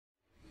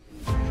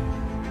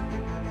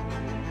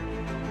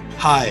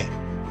Hi,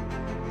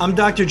 I'm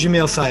Dr.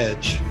 Jamil Sayed,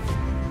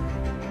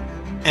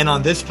 and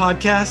on this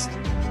podcast,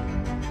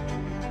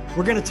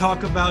 we're going to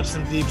talk about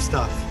some deep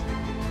stuff.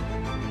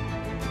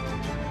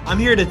 I'm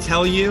here to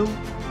tell you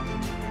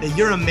that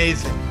you're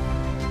amazing,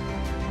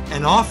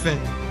 and often,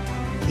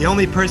 the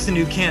only person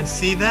who can't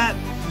see that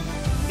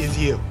is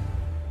you.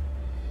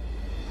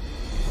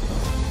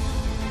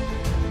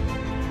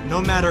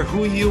 No matter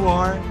who you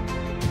are,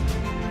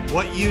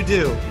 what you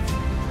do,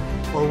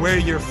 or where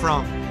you're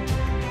from,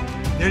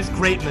 there's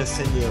greatness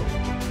in you.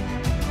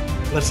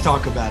 Let's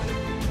talk about it.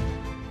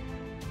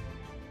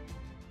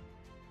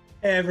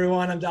 Hey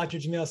everyone, I'm Dr.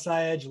 Jamil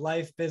Sayed,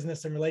 life,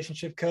 business, and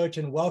relationship coach,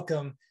 and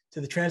welcome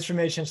to the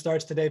Transformation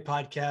Starts Today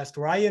podcast,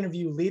 where I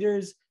interview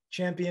leaders,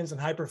 champions,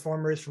 and high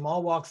performers from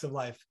all walks of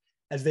life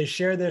as they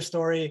share their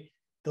story,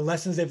 the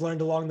lessons they've learned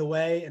along the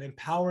way, and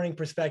empowering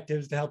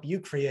perspectives to help you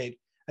create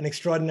an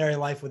extraordinary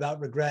life without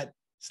regret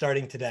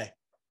starting today.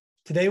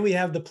 Today, we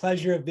have the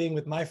pleasure of being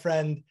with my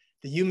friend,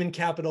 the human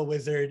capital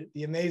wizard,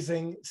 the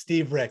amazing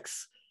Steve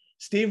Ricks.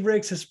 Steve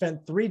Ricks has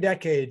spent 3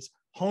 decades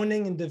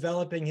honing and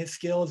developing his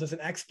skills as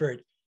an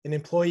expert in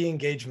employee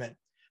engagement.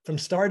 From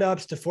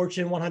startups to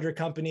Fortune 100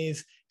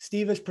 companies,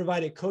 Steve has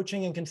provided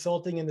coaching and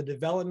consulting in the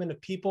development of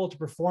people to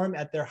perform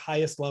at their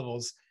highest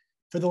levels.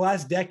 For the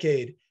last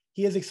decade,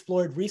 he has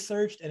explored,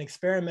 researched, and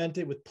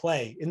experimented with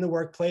play in the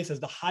workplace as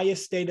the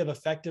highest state of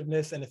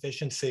effectiveness and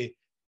efficiency.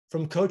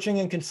 From coaching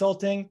and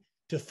consulting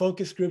to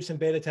focus groups and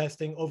beta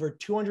testing, over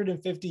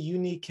 250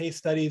 unique case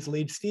studies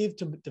lead Steve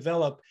to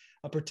develop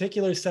a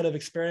particular set of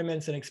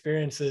experiments and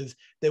experiences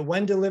that,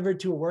 when delivered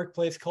to a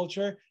workplace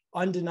culture,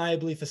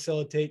 undeniably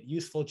facilitate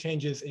useful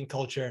changes in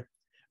culture.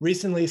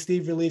 Recently,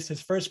 Steve released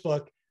his first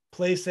book,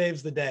 Play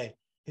Saves the Day.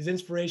 His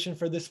inspiration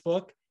for this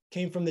book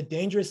came from the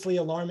dangerously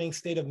alarming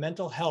state of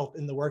mental health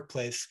in the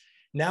workplace.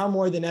 Now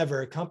more than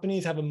ever,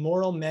 companies have a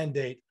moral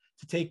mandate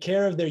to take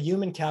care of their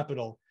human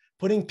capital.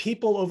 Putting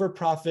people over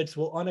profits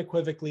will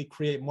unequivocally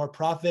create more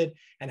profit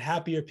and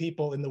happier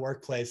people in the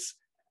workplace.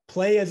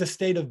 Play as a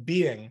state of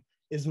being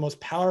is the most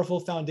powerful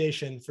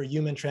foundation for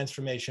human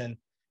transformation.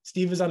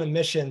 Steve is on a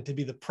mission to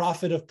be the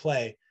prophet of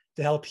play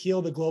to help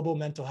heal the global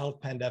mental health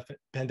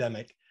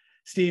pandemic.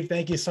 Steve,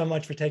 thank you so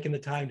much for taking the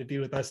time to be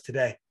with us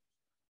today.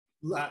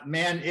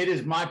 Man, it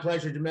is my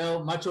pleasure,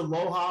 Jamil. Much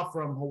aloha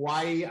from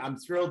Hawaii. I'm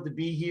thrilled to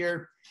be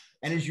here.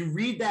 And as you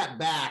read that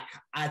back,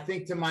 I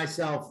think to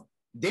myself,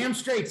 damn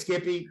straight,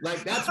 Skippy.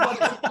 Like, that's what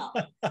it's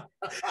about.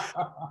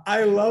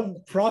 I love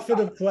prophet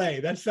of play.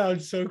 That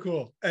sounds so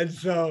cool. And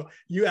so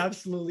you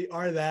absolutely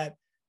are that.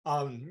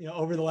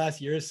 Over the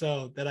last year or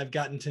so that I've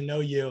gotten to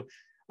know you.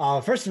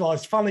 First of all,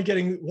 it's finally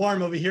getting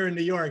warm over here in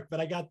New York, but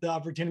I got the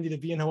opportunity to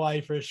be in Hawaii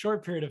for a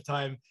short period of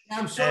time.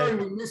 I'm sorry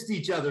we missed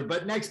each other,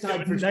 but next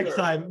time for next sure.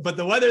 time. But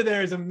the weather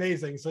there is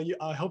amazing. So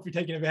I hope you're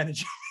taking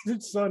advantage.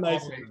 It's so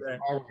nice.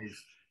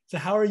 Always. So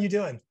how are you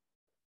doing?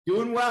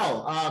 Doing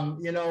well.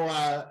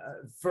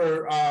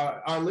 For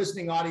our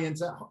listening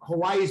audience,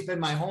 Hawaii's been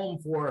my home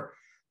for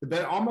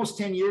almost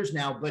 10 years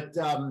now, but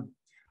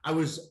I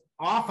was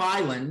off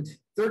island,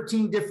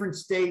 13 different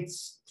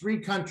states, 3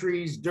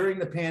 countries during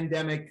the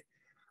pandemic,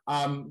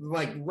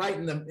 like right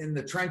in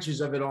the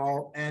trenches of it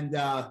all. And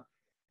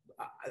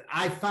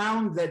I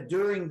found that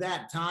during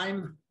that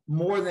time,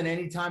 more than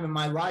any time in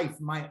my life,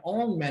 my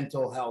own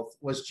mental health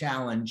was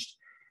challenged.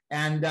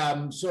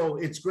 And so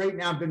it's great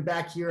now. I've been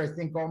back here, I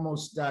think,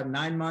 almost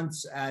 9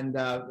 months, and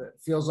it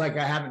feels like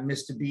I haven't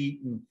missed a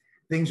beat. And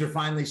things are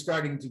finally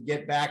starting to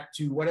get back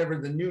to whatever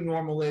the new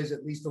normal is.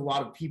 At least a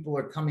lot of people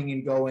are coming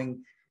and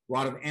going, a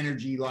lot of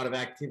energy, a lot of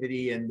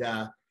activity. And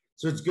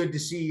so it's good to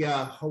see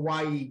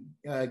Hawaii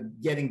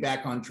getting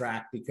back on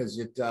track, because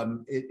it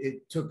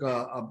took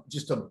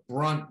just a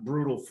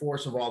brutal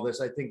force of all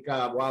this. I think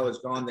while I was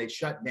gone, they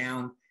shut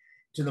down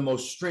to the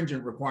most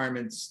stringent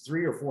requirements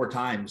 3 or 4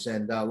 times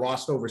and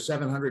lost over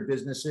 700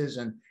 businesses.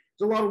 And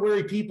there's a lot of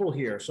weary people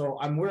here. So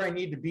I'm where I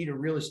need to be to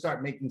really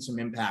start making some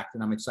impact,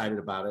 and I'm excited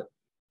about it.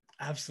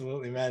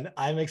 Absolutely, man.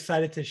 I'm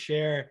excited to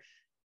share,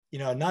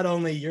 not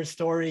only your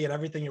story and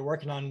everything you're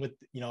working on with,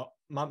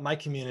 my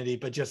community,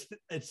 but just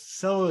it's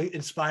so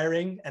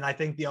inspiring. And I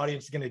think the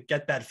audience is going to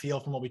get that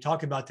feel from what we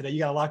talk about today. You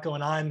got a lot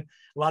going on,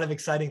 a lot of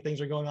exciting things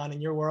are going on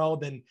in your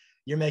world, and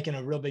you're making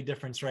a real big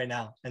difference right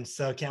now. And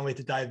so can't wait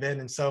to dive in.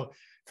 And so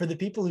for the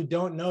people who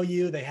don't know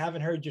you, they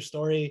haven't heard your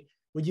story,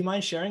 would you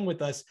mind sharing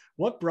with us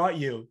what brought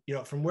you,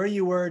 from where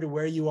you were to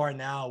where you are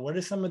now? What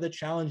are some of the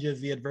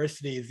challenges, the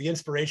adversities, the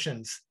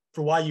inspirations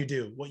for why you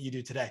do what you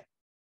do today?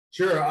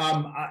 Sure.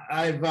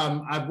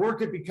 I've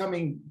worked at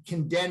becoming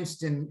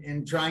condensed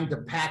and trying to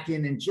pack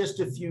in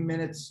just a few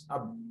minutes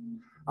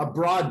a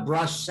broad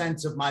brush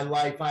sense of my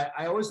life.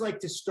 I always like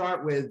to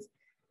start with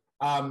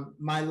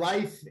my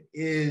life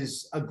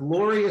is a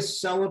glorious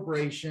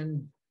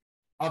celebration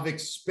of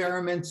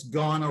experiments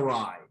gone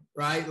awry,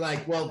 right?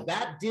 Like, well,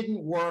 that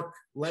didn't work.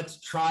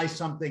 Let's try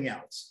something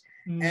else.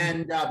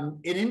 And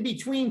in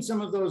between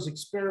some of those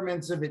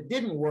experiments, if it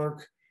didn't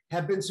work,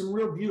 have been some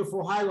real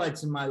beautiful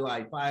highlights in my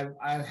life.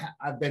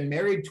 I've been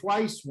married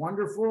twice,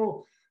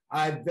 wonderful.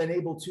 I've been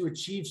able to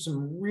achieve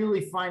some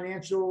really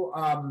financial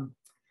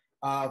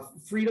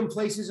freedom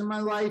places in my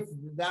life.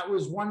 That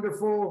was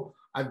wonderful.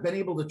 I've been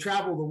able to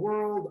travel the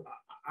world.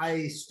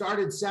 I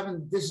started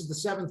this is the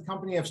seventh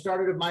company I've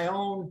started of my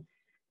own.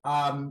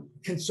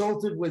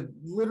 Consulted with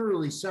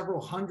literally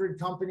several hundred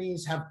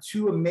companies, have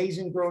two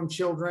amazing grown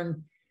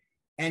children.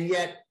 And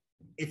yet,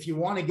 if you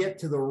want to get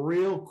to the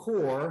real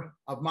core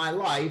of my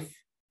life,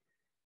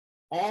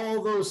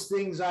 all those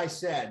things I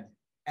said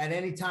at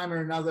any time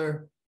or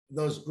another,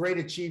 those great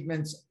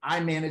achievements, I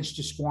managed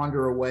to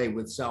squander away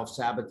with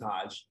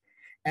self-sabotage.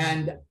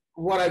 And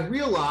what I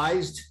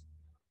realized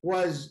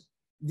was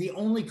the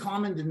only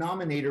common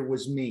denominator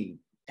was me.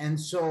 And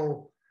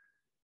so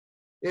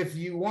if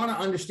you want to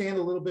understand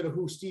a little bit of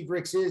who Steve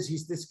Ricks is,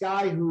 he's this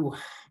guy who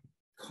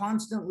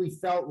constantly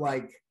felt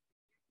like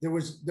there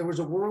was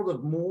a world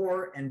of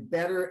more and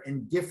better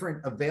and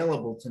different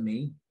available to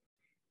me.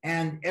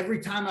 And every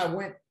time I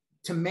went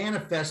to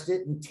manifest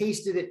it and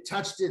tasted it,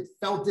 touched it,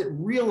 felt it,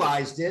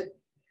 realized it,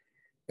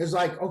 it was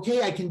like,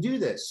 okay, I can do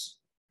this.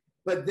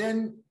 But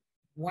then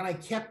when I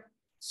kept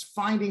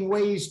finding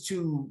ways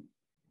to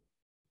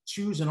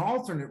choose an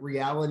alternate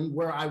reality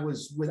where I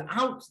was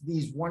without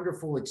these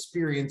wonderful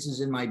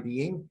experiences in my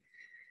being,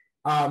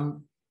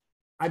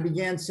 I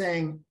began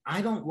saying,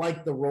 I don't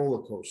like the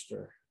roller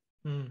coaster.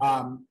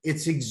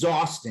 It's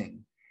exhausting.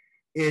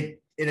 It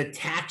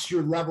attacks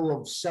your level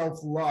of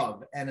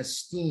self-love and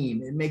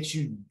esteem. It makes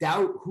you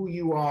doubt who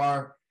you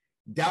are,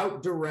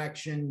 doubt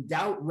direction,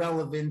 doubt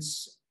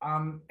relevance.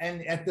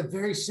 And at the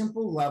very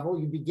simple level,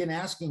 you begin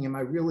asking, am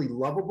I really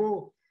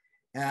lovable?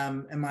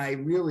 Am I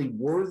really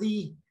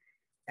worthy?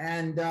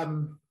 And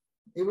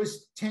it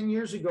was 10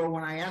 years ago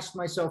when I asked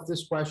myself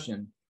this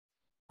question,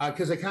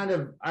 because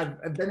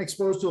I've been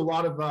exposed to a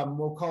lot of,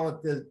 we'll call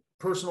it the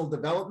personal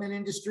development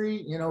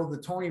industry, you know,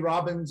 the Tony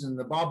Robbins and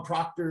the Bob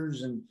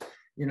Proctors and,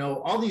 you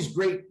know, all these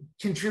great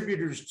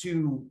contributors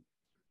to,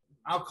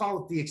 I'll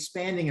call it the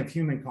expanding of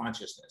human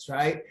consciousness,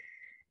 right?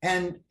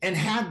 And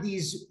had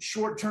these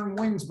short-term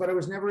wins, but I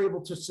was never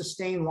able to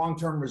sustain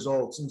long-term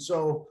results. And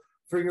so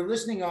for your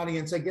listening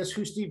audience, I guess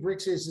who Steve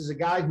Ricks is a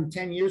guy who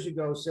 10 years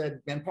ago said,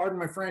 and pardon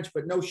my French,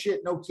 but no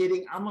shit, no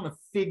kidding, I'm going to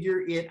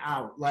figure it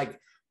out. Like,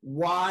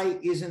 why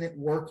isn't it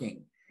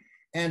working?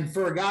 And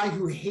for a guy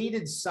who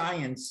hated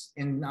science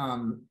in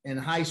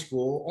high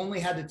school, only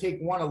had to take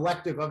one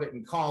elective of it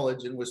in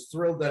college and was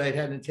thrilled that I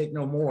had to take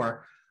no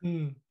more.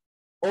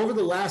 Over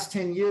the last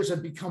 10 years,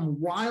 I've become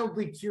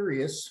wildly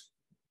curious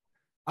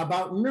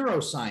about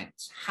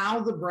neuroscience, how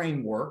the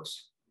brain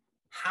works,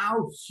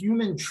 how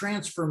human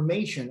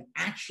transformation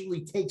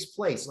actually takes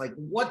place, like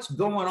what's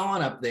going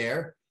on up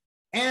there.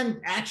 And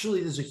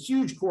actually, there's a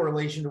huge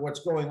correlation to what's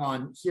going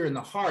on here in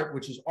the heart,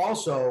 which is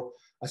also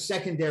a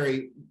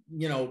secondary,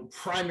 you know,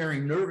 primary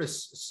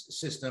nervous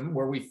system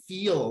where we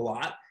feel a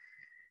lot.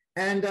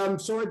 And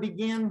so I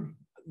began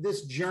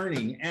this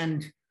journey.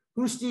 And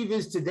who Steve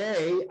is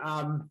today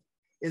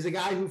is a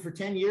guy who for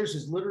 10 years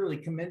has literally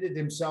committed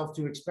himself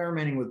to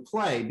experimenting with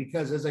play.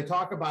 Because as I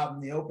talk about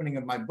in the opening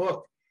of my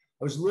book,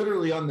 I was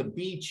literally on the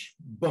beach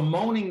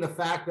bemoaning the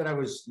fact that I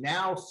was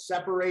now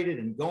separated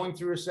and going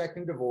through a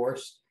second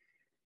divorce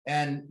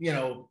and, you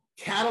know,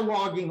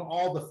 cataloging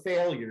all the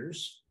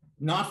failures,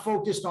 not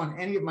focused on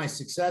any of my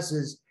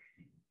successes.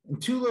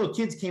 And two little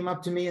kids came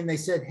up to me and they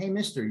said, hey,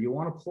 mister, you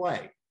want to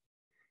play?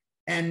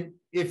 And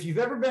if you've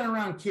ever been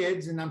around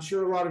kids, and I'm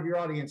sure a lot of your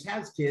audience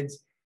has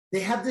kids, they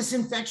have this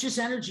infectious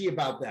energy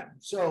about them.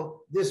 So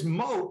this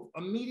moat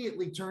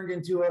immediately turned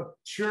into a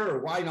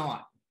sure, why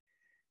not?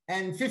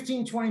 And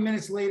 15, 20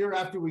 minutes later,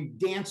 after we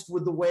danced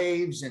with the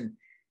waves and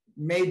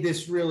made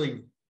this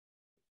really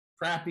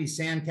crappy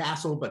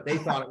sandcastle, but they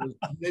thought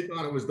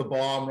it was the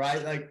bomb,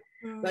 right?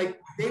 Like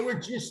they were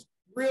just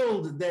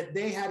thrilled that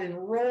they had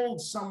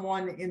enrolled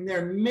someone in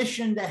their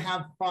mission to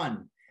have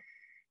fun.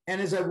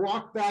 And as I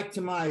walked back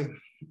to my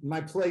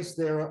place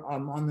there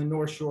on the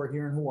North Shore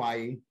here in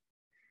Hawaii,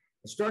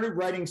 I started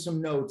writing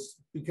some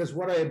notes because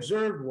what I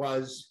observed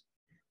was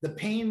the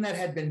pain that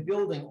had been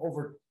building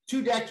over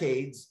 2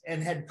 decades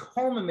and had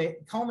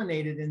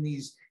culminated in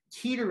these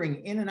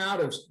teetering in and out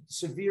of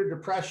severe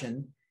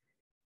depression.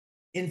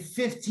 In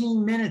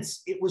 15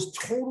 minutes, it was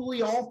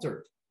totally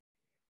altered.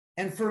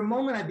 And for a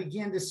moment, I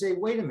began to say,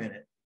 wait a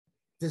minute,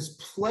 does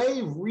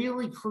play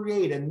really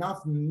create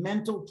enough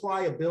mental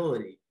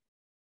pliability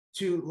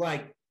to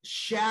like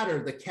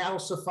shatter the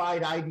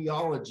calcified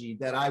ideology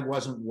that I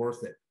wasn't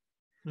worth it?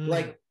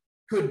 Like,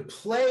 could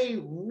play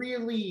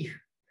really,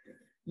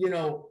 you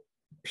know,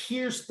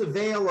 pierce the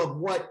veil of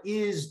what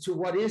is to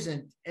what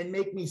isn't and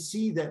make me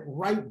see that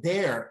right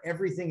there,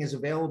 everything is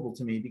available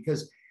to me?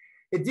 Because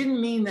it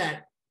didn't mean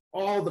that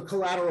all the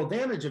collateral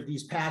damage of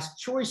these past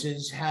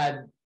choices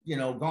had, you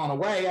know, gone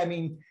away. I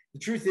mean, the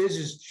truth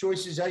is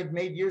choices I've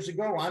made years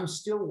ago, I'm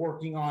still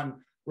working on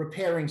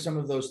repairing some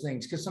of those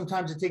things because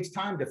sometimes it takes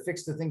time to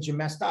fix the things you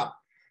messed up.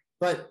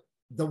 But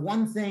the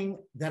one thing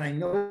that I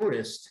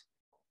noticed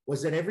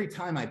was that every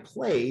time I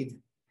played,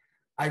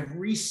 I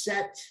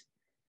reset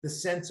the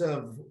sense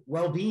of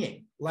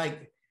well-being.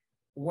 Like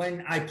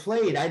when I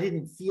played, I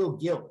didn't feel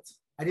guilt.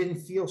 I didn't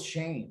feel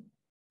shame.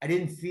 I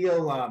didn't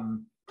feel,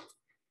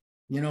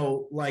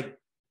 like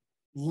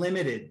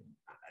limited.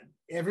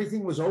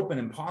 Everything was open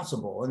and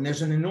possible. And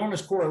there's an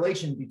enormous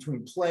correlation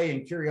between play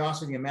and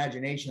curiosity,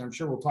 imagination. I'm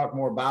sure we'll talk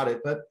more about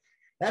it, but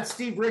that's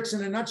Steve Ricks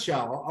in a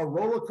nutshell. A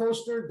roller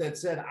coaster that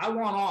said, I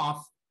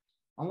want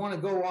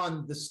to go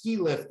on the ski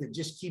lift that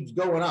just keeps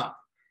going up.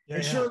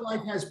 And sure,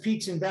 life has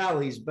peaks and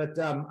valleys, but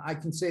I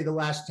can say the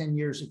last 10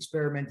 years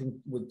experimenting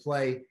with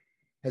play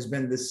has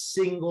been the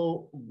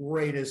single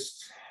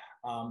greatest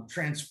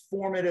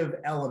transformative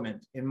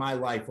element in my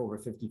life over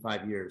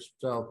 55 years.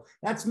 So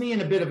that's me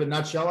in a bit of a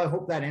nutshell. I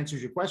hope that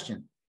answers your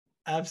question.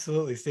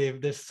 Absolutely,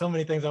 Steve. There's so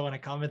many things I want to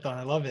comment on.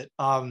 I love it.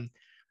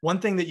 One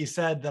thing that you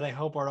said that I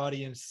hope our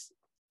audience,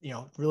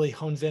 really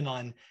hones in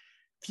on,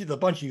 the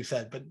bunch you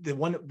said, but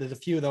there's a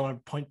few that I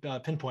want to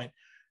pinpoint.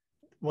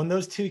 When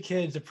those two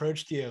kids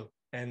approached you,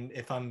 and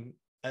if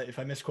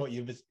I misquote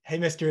you, but hey,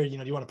 mister, do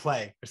you want to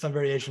play, or some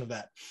variation of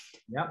that?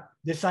 Yeah.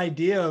 This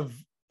idea of,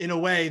 in a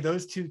way,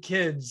 those two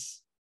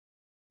kids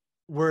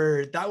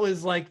that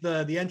was like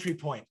the entry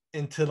point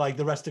into like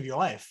the rest of your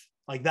life.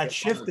 Like that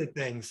shifted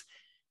things.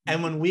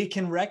 And when we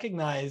can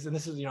recognize, and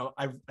this is,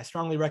 I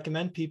strongly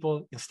recommend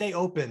people stay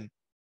open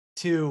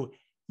to,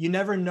 you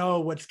never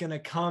know what's going to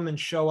come and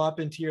show up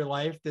into your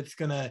life that's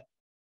going to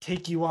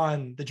take you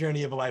on the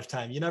journey of a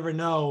lifetime. You never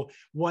know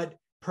what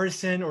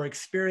person or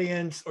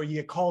experience, or you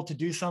get called to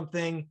do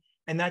something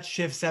and that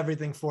shifts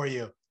everything for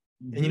you.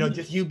 And,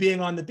 just you being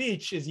on the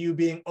beach is you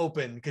being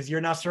open because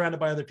you're not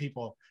surrounded by other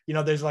people.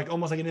 There's like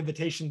almost like an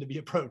invitation to be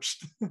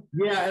approached.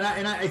 Yeah.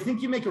 And I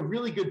think you make a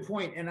really good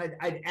point. And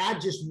I'd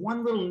add just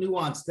one little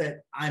nuance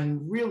that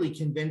I'm really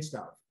convinced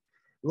of.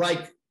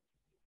 Like,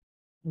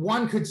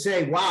 one could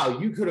say, wow,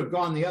 you could have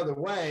gone the other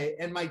way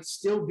and might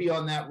still be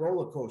on that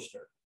roller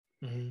coaster.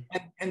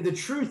 And the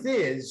truth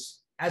is,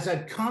 as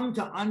I've come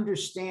to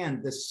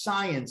understand the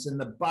science and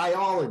the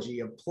biology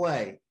of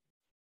play,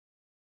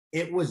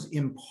 it was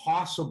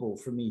impossible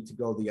for me to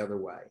go the other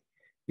way,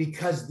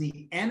 because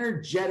the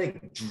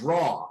energetic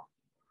draw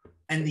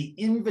and the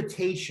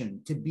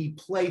invitation to be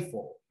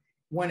playful,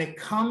 when it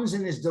comes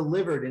and is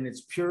delivered in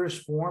its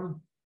purest form,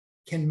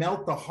 can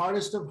melt the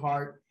hardest of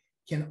heart,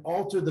 can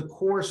alter the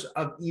course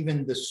of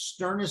even the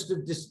sternest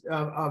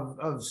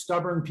of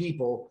stubborn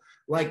people.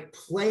 Like,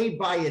 play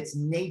by its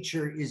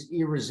nature is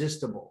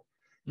irresistible.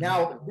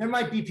 Now, there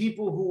might be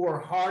people who are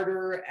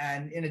harder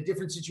and in a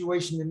different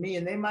situation than me,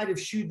 and they might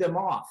have shooed them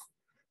off.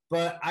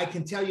 But I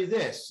can tell you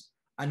this,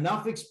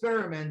 enough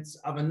experiments,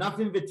 of enough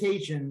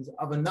invitations,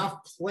 of enough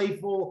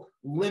playful,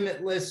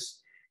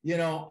 limitless,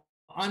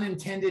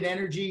 unintended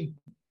energy,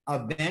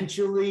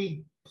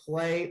 eventually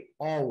play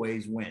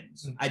always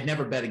wins. I'd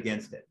never bet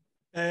against it.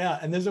 Yeah.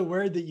 And there's a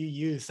word that you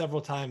use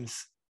several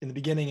times in the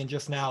beginning and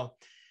just now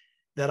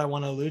that I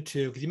want to allude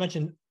to, because you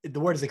mentioned the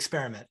word is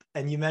experiment,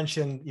 and you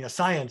mentioned,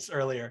 science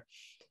earlier.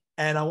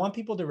 And I want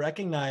people to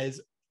recognize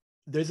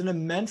there's an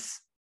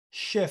immense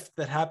shift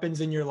that happens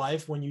in your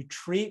life when you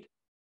treat,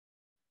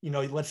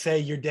 let's say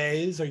your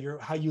days or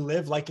how you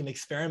live like an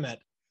experiment.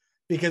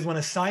 Because when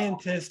a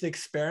scientist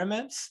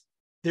experiments,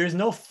 there's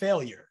no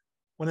failure.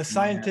 When a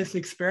scientist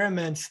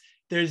experiments,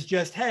 there's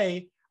just,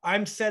 hey,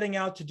 I'm setting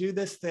out to do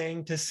this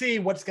thing to see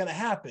what's going to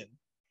happen.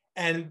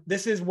 And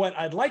this is what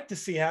I'd like to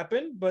see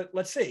happen, but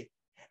let's see.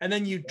 And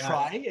then you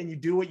try and you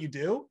do what you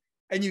do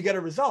and you get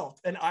a result.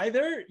 And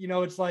either,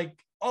 it's like,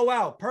 oh,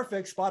 wow,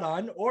 perfect, spot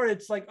on. Or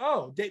it's like,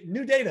 oh,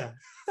 new data.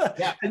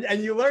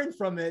 and you learn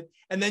from it.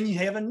 And then you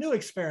have a new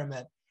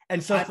experiment.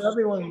 And so for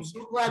everyone. I'm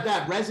so glad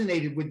that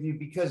resonated with you,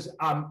 because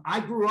I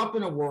grew up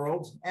in a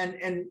world,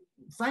 and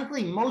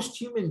frankly, most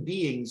human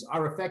beings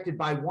are affected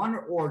by one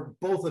or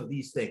both of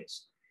these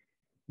things.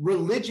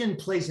 Religion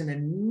plays an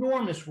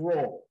enormous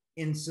role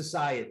in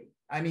society.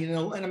 I mean,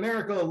 in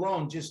America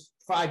alone, just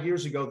 5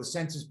 years ago, the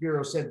Census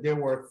Bureau said there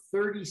were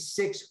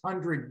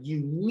 3,600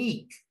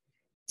 unique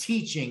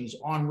teachings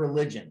on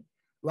religion.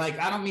 Like,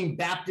 I don't mean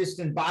Baptist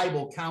and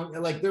Bible count,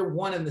 like they're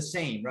one and the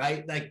same,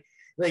 right?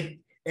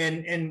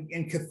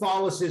 And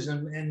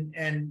Catholicism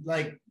and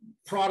like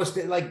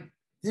Protestant, like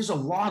there's a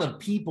lot of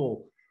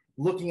people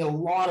looking at a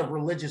lot of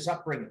religious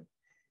upbringing.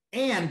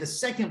 And the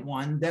second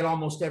one that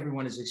almost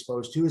everyone is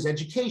exposed to is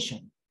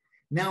education.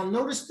 Now,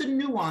 notice the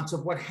nuance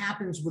of what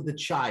happens with a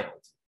child.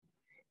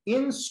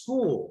 In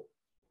school,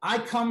 I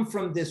come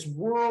from this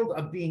world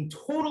of being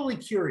totally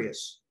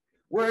curious.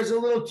 Whereas a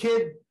little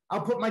kid,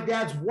 I'll put my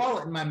dad's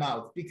wallet in my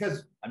mouth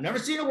because I've never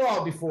seen a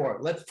wallet before.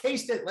 Let's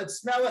taste it. Let's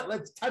smell it.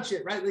 Let's touch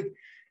it, right? Like,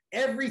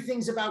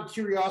 everything's about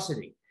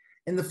curiosity.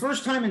 And the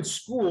first time in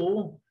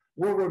school,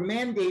 where we're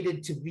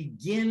mandated to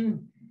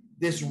begin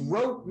this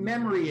rote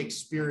memory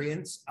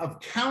experience of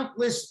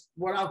countless,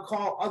 what I'll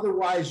call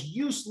otherwise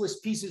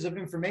useless pieces of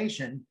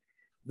information,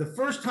 the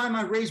first time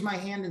I raise my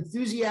hand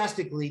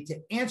enthusiastically to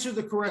answer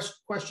the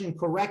question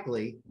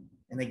correctly,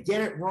 and I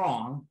get it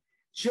wrong,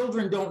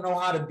 children don't know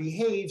how to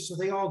behave, so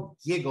they all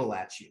giggle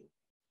at you.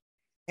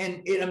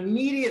 And it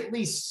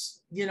immediately,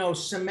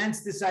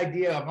 cements this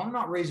idea of, I'm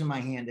not raising my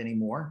hand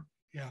anymore.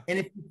 Yeah. And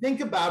if you think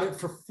about it,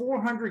 for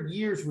 400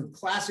 years with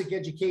classic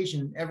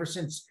education, ever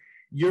since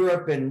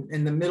Europe and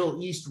the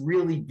Middle East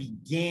really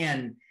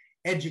began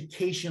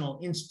educational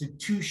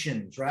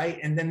institutions, right?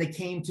 And then they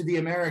came to the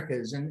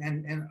Americas and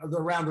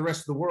around the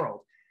rest of the world.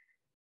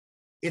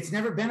 It's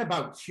never been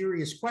about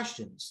curious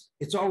questions.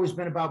 It's always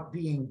been about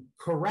being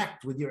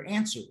correct with your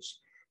answers.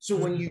 So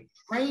when you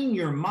train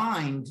your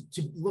mind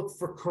to look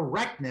for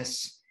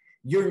correctness,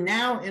 you're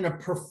now in a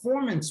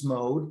performance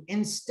mode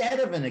instead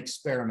of an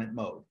experiment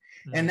mode.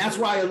 And that's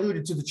why I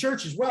alluded to the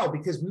church as well,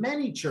 because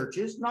many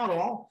churches, not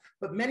all,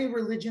 but many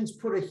religions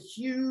put a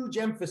huge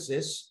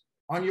emphasis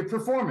on your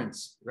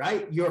performance,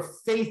 right? Your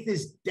faith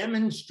is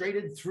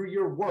demonstrated through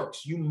your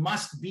works. You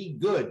must be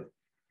good.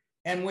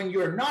 And when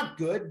you're not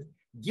good,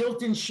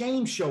 guilt and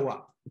shame show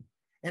up.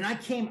 And I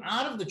came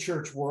out of the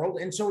church world,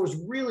 and so it was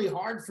really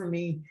hard for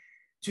me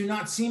to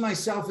not see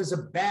myself as a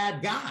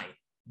bad guy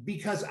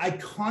because I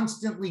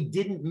constantly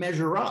didn't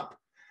measure up.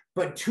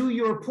 But to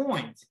your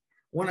point,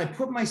 when I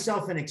put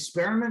myself in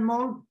experiment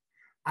mode,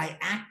 I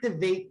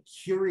activate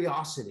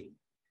curiosity.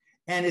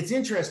 And it's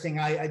interesting.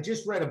 I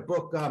just read a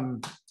book,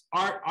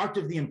 Art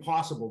of the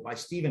Impossible by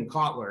Stephen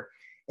Kotler.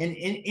 And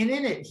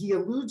in it, he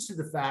alludes to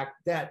the fact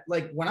that,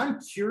 like, when I'm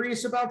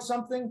curious about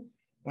something,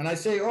 when I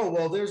say, oh,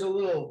 well, there's a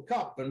little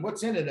cup and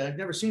what's in it? I've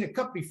never seen a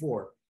cup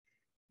before.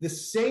 The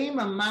same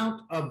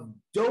amount of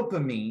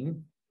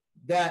dopamine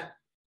that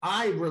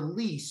I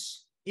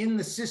release in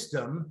the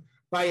system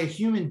by a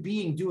human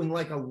being doing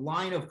like a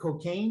line of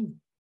cocaine,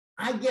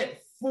 I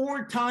get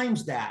 4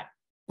 times that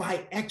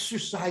by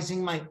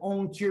exercising my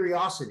own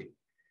curiosity.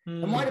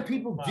 And why do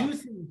people do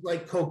things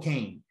like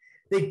cocaine?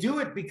 They do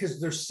it because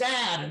they're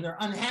sad and they're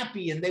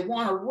unhappy and they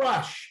want to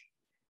rush.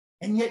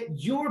 And yet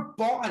your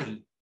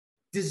body,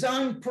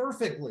 designed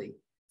perfectly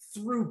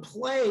through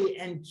play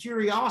and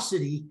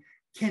curiosity,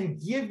 can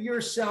give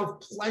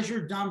yourself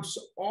pleasure dumps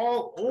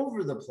all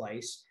over the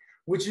place,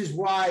 which is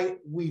why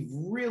we've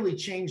really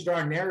changed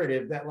our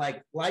narrative that,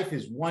 like, life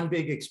is one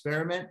big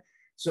experiment.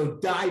 So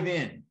dive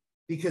in,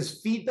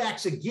 because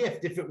feedback's a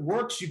gift. If it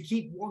works, you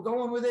keep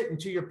going with it. And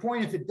to your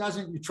point, if it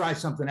doesn't, you try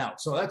something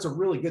else. So that's a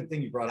really good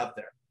thing you brought up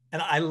there.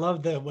 And I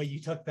love the way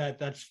you took that.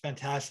 That's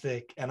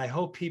fantastic. And I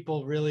hope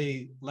people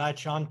really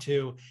latch on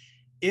to,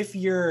 if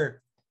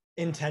your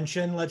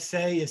intention, let's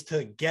say, is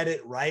to get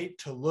it right,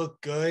 to look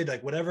good,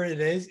 like whatever it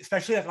is,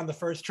 especially like on the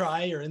first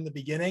try or in the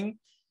beginning,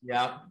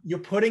 yeah, you're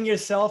putting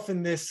yourself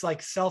in this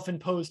like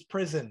self-imposed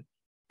prison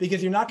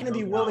because you're not going to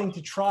be willing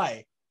to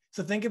try.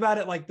 So think about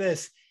it like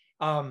this.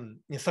 Some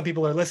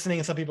people are listening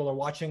and some people are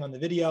watching on the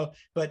video,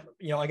 but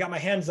I got my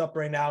hands up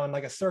right now in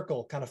like a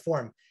circle kind of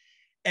form.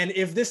 And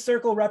if this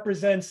circle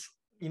represents,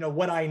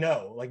 what I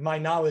know, like my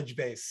knowledge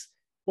base,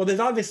 well, there's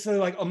obviously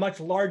like a much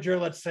larger,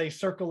 let's say,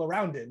 circle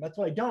around it. That's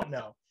what I don't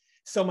know.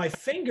 So my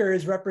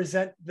fingers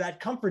represent that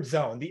comfort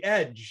zone, the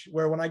edge,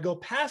 where when I go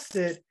past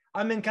it,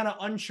 I'm in kind of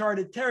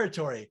uncharted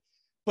territory.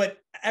 But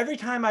every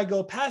time I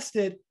go past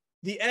it,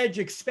 the edge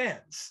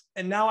expands.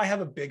 And now I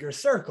have a bigger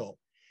circle.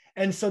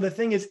 And so the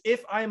thing is,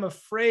 if I'm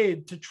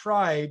afraid to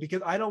try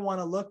because I don't want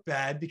to look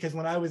bad, because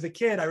when I was a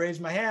kid, I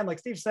raised my hand, like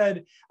Steve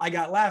said, I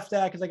got laughed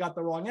at because I got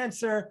the wrong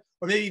answer.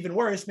 Or maybe even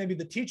worse, maybe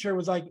the teacher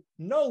was like,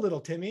 no, little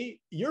Timmy,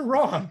 you're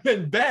wrong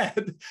and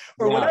bad,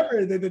 or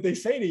whatever that they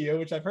say to you,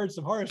 which I've heard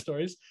some horror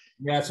stories.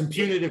 Yeah, some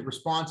punitive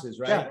responses,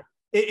 right? Yeah.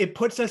 It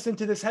puts us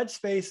into this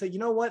headspace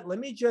that, let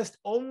me just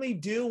only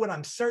do what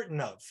I'm certain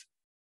of.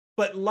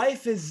 But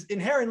life is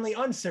inherently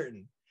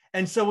uncertain.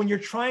 And so when you're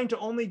trying to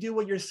only do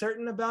what you're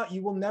certain about,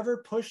 you will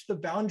never push the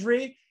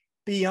boundary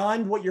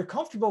beyond what you're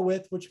comfortable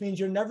with, which means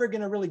you're never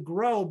going to really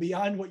grow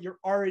beyond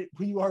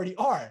who you already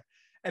are.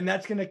 And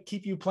that's going to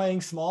keep you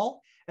playing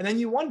small. And then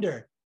you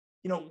wonder,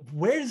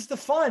 where's the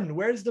fun?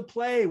 Where's the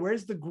play?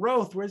 Where's the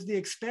growth? Where's the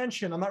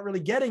expansion? I'm not really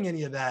getting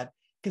any of that,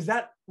 because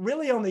that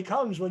really only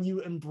comes when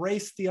you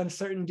embrace the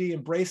uncertainty,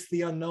 embrace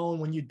the unknown,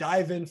 when you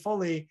dive in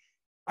fully.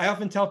 I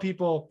often tell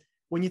people,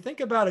 when you think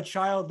about a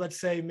child, let's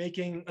say,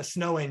 making a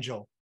snow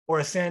angel or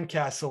a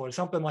sandcastle or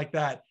something like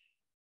that,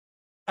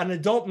 an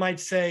adult might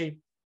say,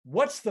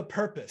 what's the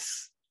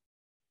purpose?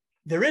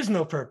 There is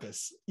no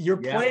purpose. You're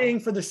playing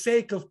for the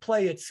sake of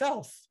play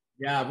itself.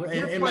 Yeah,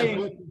 in my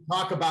book, we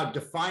talk about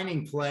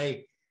defining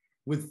play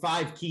with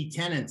 5 key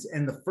tenets.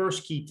 And the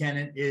first key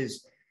tenet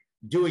is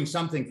doing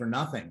something for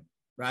nothing,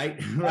 right?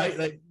 Right?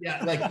 Like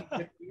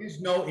there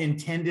is no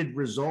intended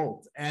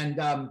result. And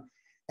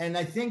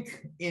I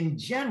think in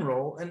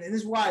general, and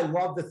this is why I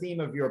love the theme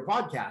of your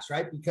podcast,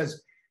 right?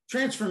 Because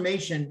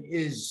transformation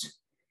is,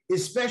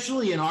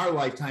 especially in our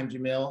lifetime,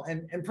 Jamil,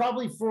 and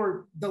probably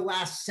for the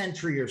last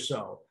century or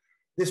so,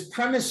 this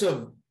premise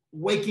of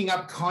waking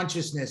up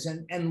consciousness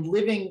and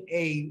living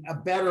a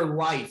better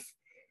life,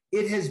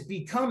 it has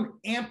become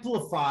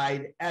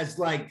amplified as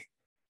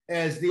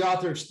the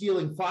author of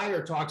Stealing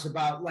Fire talks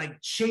about, like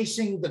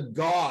chasing the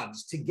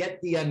gods to get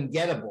the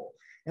ungettable.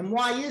 And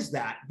why is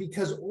that?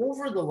 Because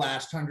over the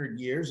last 100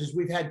 years, as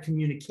we've had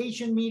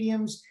communication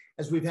mediums,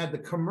 as we've had the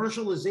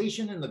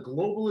commercialization and the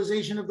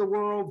globalization of the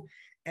world,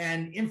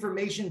 and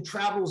information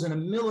travels in a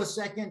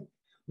millisecond,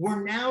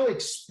 we're now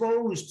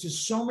exposed to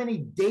so many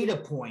data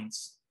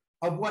points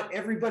of what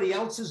everybody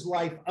else's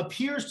life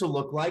appears to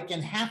look like.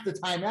 And half the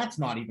time that's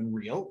not even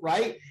real,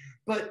 right?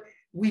 But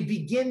we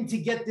begin to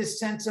get this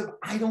sense of,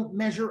 I don't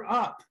measure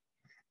up.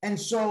 And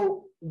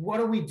so what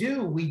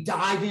do? We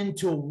dive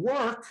into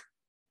work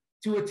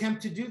to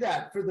attempt to do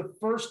that. For the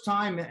first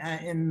time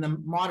in the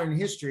modern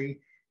history,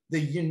 the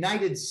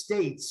United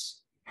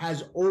States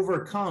has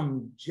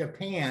overcome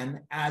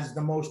Japan as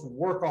the most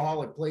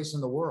workaholic place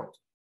in the world.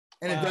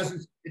 And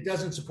it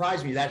doesn't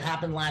surprise me. That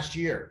happened last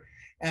year.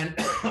 And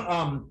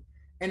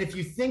and if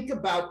you think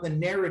about the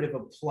narrative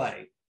of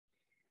play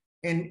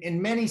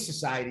in many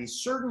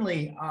societies,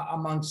 certainly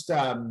amongst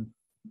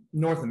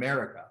North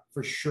America,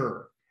 for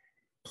sure,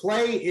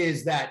 play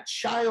is that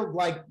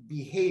childlike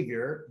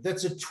behavior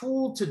that's a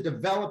tool to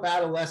develop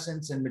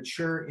adolescence and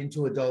mature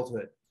into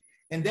adulthood.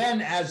 And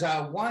then, as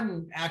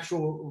one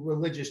actual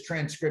religious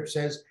transcript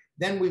says,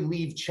 then we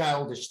leave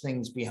childish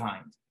things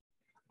behind,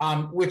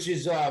 which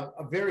is a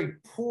very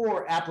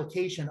poor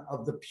application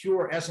of the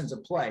pure essence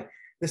of play.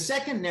 The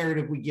second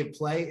narrative we give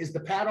play is the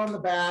pat on the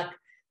back,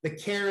 the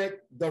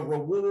carrot, the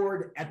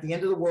reward at the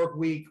end of the work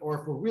week,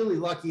 or if we're really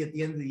lucky at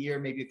the end of the year,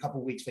 maybe a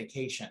couple of weeks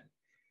vacation.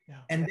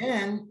 Yeah. And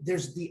then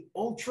there's the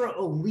ultra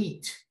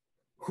elite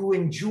who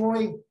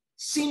enjoy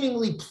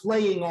seemingly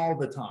playing all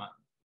the time,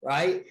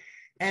 right?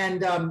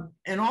 And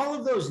all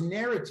of those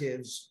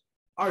narratives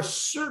are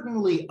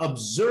certainly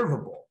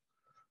observable,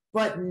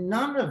 but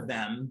none of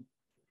them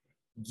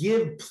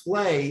give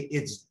play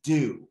its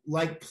due.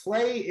 Like,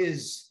 play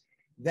is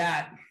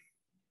that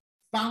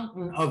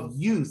fountain of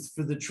youth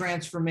for the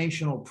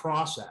transformational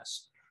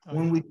process.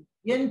 When we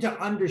begin to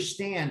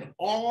understand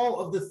all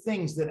of the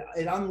things that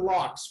it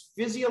unlocks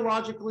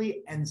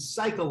physiologically and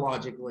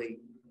psychologically,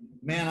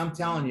 man, I'm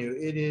telling you,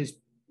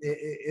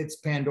 it's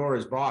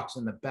Pandora's box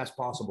in the best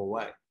possible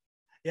way.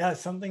 Yeah,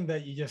 something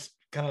that you just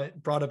kind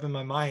of brought up in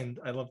my mind,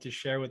 I'd love to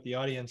share with the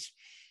audience.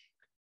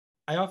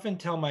 I often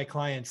tell my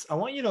clients, I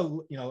want you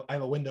to, I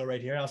have a window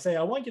right here. I'll say,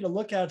 I want you to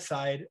look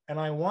outside and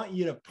I want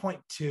you to point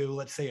to,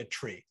 let's say, a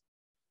tree,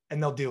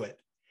 and they'll do it.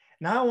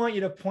 Now I want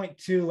you to point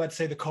to, let's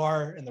say, the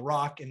car and the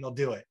rock, and they'll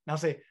do it. And I'll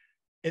say,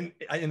 in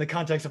the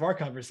context of our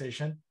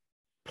conversation,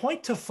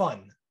 point to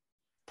fun,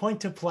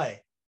 point to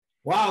play.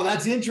 Wow,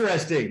 that's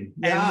interesting.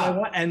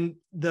 Yeah. And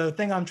the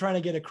thing I'm trying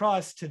to get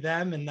across to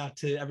them, and not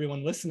to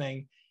everyone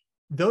listening,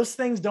 those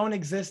things don't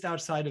exist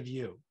outside of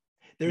you.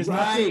 There's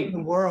nothing in the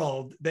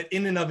world that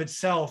in and of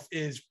itself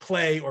is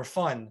play or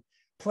fun.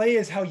 Play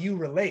is how you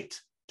relate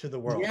to the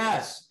world.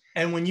 Yes.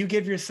 And when you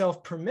give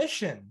yourself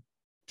permission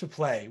to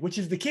play, which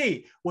is the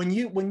key, when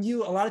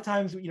you a lot of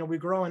times, we're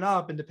growing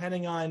up, and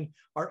depending on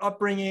our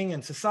upbringing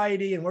and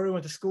society and where we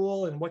went to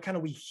school and what kind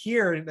of we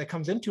hear that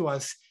comes into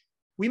us,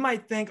 we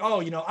might think,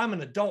 oh, I'm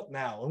an adult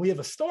now, and we have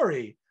a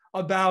story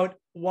about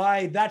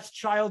why that's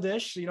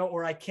childish,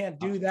 or I can't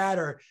do that,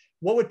 or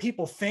what would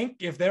people think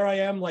if there I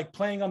am, like,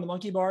 playing on the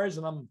monkey bars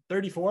and I'm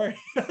 34?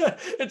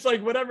 It's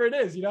like, whatever it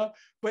is,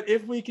 But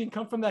if we can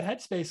come from that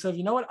headspace of,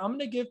 what, I'm going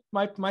to give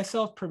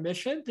myself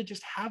permission to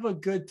just have a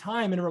good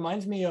time. And it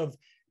reminds me of,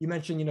 you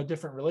mentioned,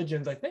 different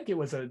religions. I think it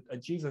was a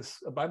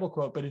Bible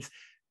quote, but it's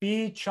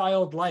be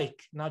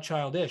childlike, not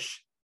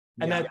childish.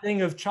 And that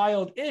thing of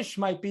childish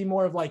might be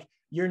more of like,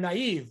 you're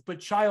naive, but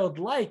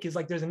childlike is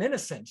like, there's an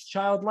innocence.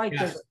 Childlike,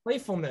 there's a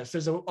playfulness.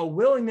 There's a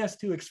willingness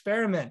to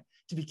experiment,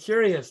 to be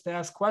curious, to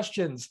ask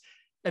questions,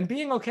 and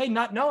being okay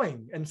not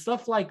knowing and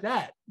stuff like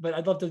that. But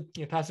I'd love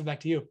to pass it back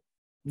to you.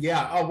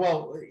 Yeah. Oh,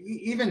 well,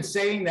 even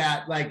saying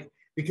that, like,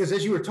 because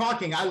as you were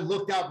talking, I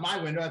looked out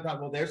my window. I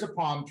thought, well, there's a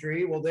palm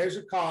tree. Well, there's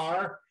a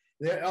car.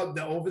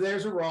 Over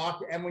there's a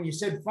rock. And when you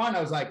said fun,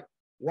 I was like,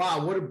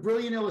 wow, what a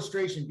brilliant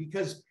illustration.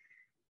 Because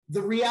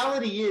the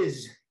reality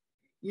is,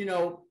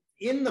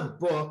 in the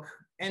book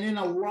and in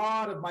a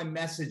lot of my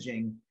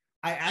messaging,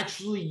 I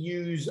actually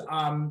use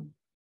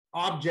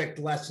object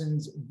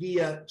lessons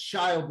via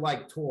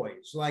childlike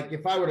toys. Like,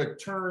 if I were to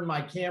turn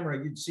my camera,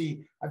 you'd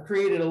see I've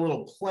created a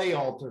little play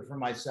altar for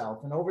myself.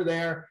 And over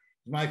there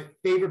is my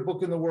favorite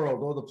book in the world,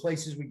 Oh, the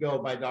Places We Go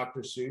by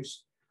Dr. Seuss.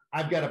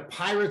 I've got a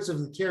Pirates of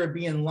the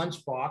Caribbean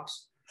lunchbox,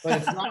 but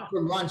it's not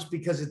for lunch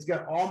because it's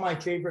got all my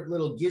favorite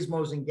little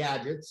gizmos and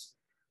gadgets.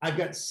 I've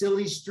got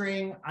silly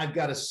string. I've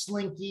got a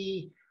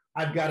slinky.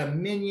 I've got a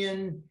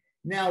minion.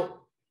 Now,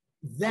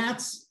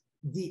 that's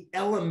the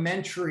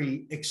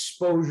elementary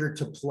exposure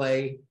to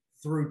play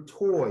through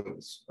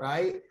toys,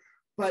 right?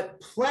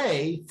 But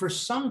play for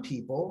some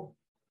people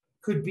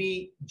could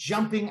be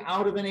jumping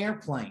out of an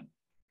airplane.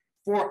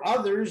 For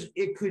others,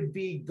 it could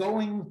be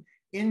going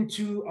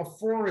into a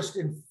forest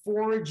and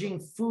foraging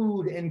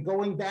food and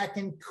going back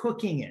and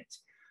cooking it.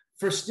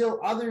 For still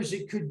others,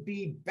 it could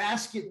be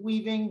basket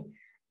weaving,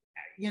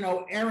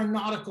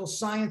 aeronautical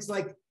science.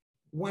 Like,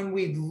 when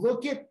we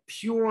look at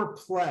pure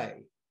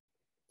play,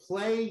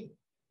 play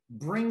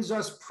brings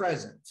us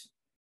present.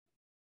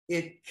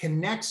 It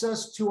connects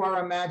us to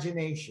our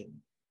imagination.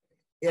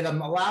 It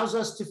allows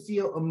us to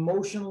feel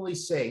emotionally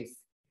safe.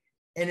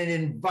 and it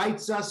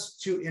invites us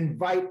to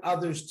invite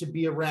others to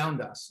be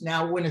around us.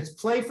 Now, when it's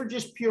play for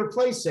just pure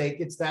play's sake,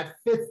 it's that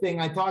fifth thing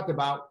I talked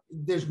about.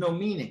 There's no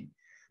meaning.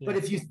 Yeah. But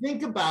if you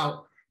think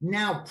about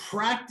now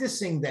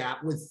practicing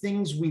that with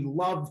things we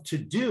love to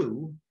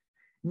do,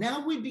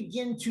 now we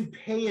begin to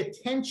pay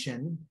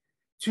attention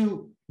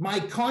to my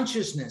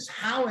consciousness.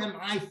 How am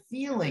I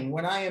feeling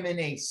when I am in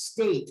a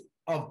state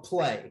of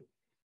play?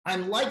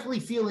 I'm likely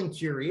feeling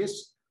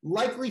curious,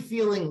 likely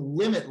feeling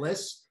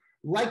limitless,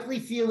 likely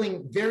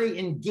feeling very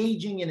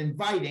engaging and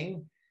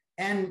inviting,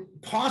 and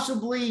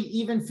possibly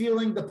even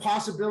feeling the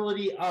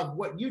possibility of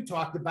what you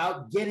talked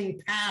about, getting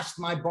past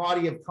my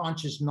body of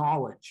conscious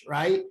knowledge,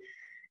 right?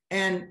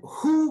 And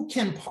who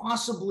can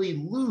possibly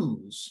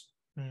lose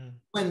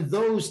when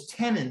those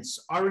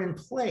tenets are in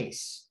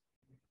place,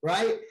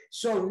 right?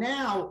 So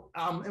now,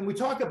 and we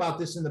talk about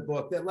this in the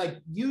book, that like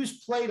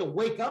use play to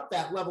wake up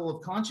that level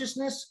of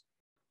consciousness,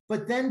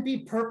 but then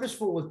be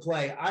purposeful with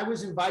play. I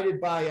was invited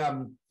by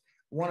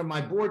one of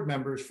my board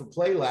members for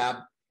Play Lab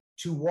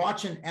to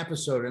watch an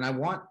episode, and I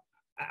want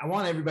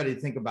everybody to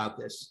think about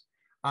this.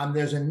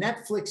 There's a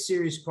Netflix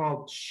series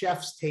called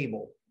Chef's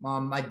Table.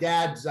 My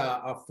dad's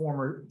a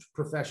former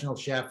professional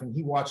chef, and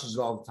he watches it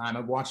all the time.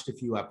 I've watched a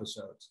few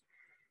episodes.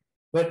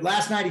 But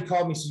last night he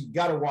called me and said, you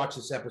got to watch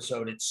this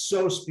episode. It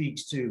so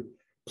speaks to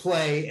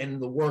play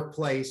and the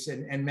workplace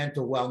and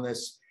mental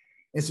wellness.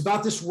 It's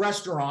about this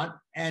restaurant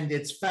and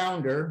its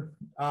founder.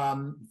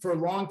 For a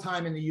long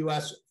time in the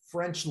US,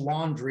 French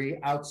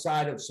Laundry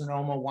outside of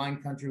Sonoma wine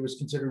country was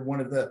considered one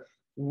of the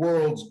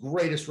world's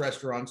greatest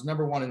restaurants,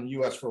 #1 in the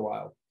US for a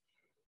while.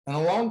 And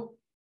along,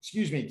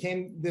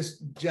 came this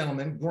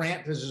gentleman,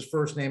 Grant is his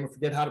first name. I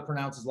forget how to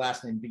pronounce his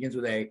last name, it begins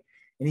with A.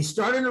 And he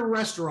started a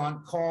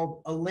restaurant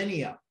called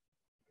Alinea.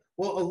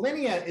 Well,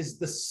 Alinea is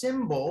the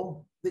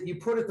symbol that you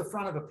put at the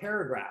front of a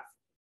paragraph.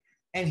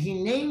 And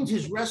he named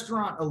his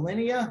restaurant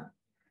Alinea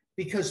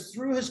because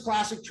through his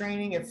classic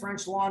training at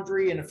French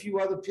Laundry and a few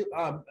other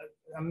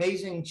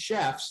amazing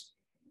chefs,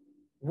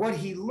 what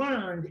he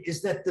learned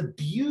is that the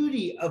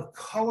beauty of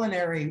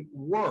culinary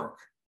work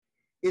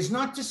is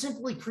not to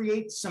simply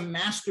create some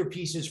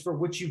masterpieces for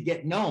which you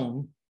get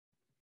known,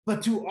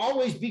 but to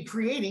always be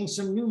creating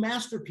some new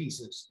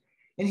masterpieces.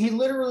 And he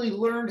literally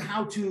learned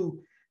how to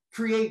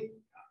create,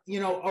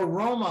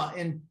 aroma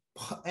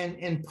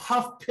and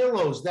puff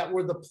pillows that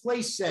were the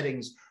place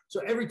settings.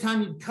 So every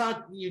time you'd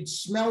cut, you'd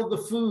smell the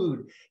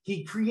food.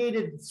 He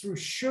created through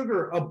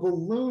sugar a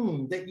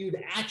balloon that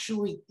you'd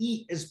actually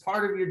eat as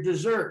part of your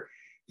dessert.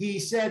 He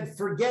said,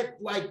 forget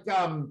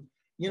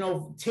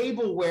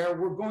tableware,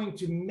 we're going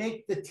to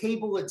make the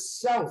table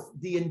itself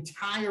the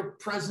entire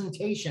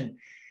presentation.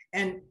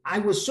 And I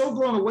was so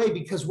blown away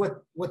because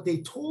what they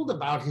told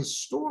about his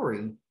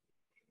story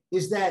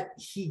is that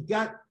he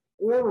got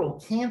oral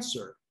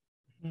cancer.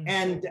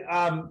 And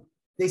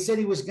they said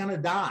he was going to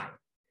die.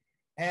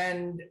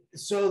 And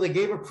so they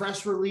gave a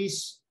press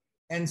release,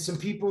 and some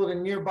people at a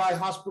nearby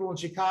hospital in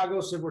Chicago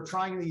said, we're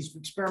trying these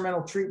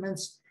experimental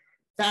treatments.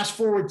 Fast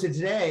forward to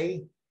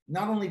today,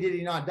 not only did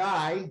he not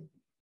die,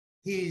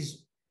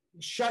 he's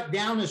shut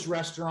down his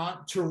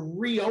restaurant to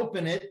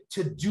reopen it,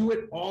 to do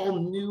it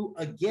all new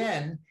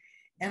again.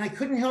 And I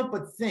couldn't help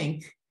but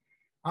think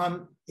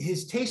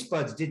his taste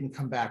buds didn't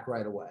come back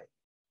right away.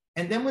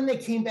 And then when they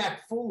came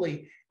back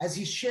fully, as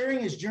he's sharing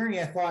his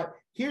journey, I thought,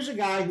 here's a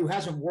guy who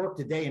hasn't worked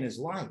a day in his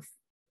life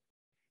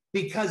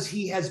because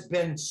he's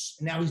been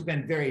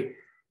very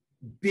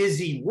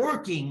busy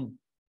working,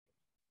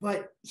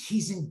 but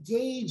he's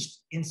engaged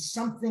in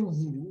something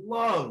he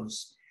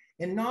loves.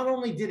 And not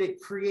only did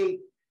it create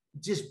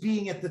just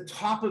being at the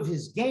top of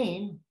his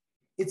game,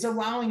 it's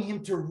allowing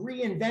him to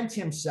reinvent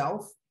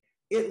himself.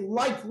 It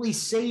likely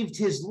saved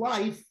his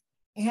life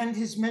and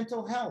his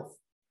mental health.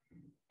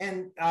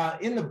 And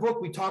in the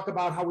book, we talk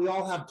about how we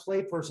all have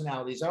play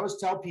personalities. I always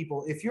tell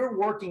people, if you're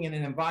working in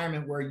an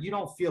environment where you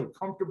don't feel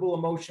comfortable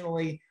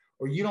emotionally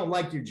or you don't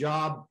like your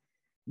job,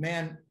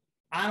 man,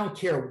 I don't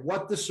care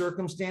what the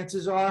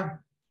circumstances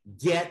are,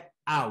 get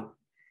out.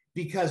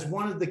 Because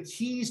one of the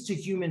keys to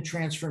human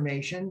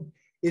transformation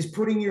is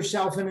putting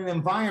yourself in an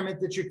environment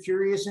that you're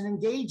curious and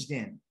engaged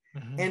in.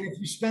 Mm-hmm. And if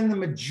you spend the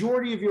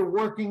majority of your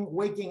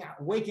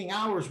waking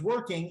hours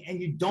working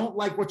and you don't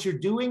like what you're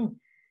doing,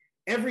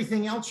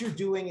 everything else you're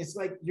doing is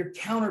like you're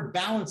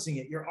counterbalancing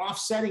it, you're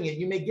offsetting it.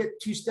 You may get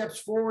 2 steps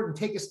forward and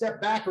take a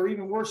step back, or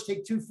even worse,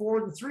 take 2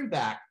 forward and 3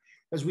 back,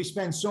 as we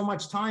spend so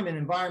much time in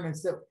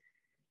environments that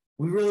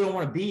we really don't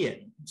want to be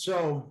in.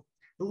 So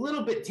a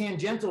little bit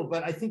tangential,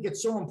 but I think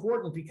it's so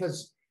important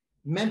because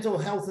mental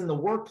health in the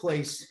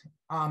workplace,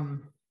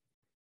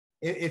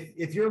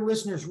 if your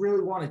listeners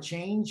really want to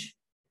change,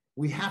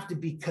 we have to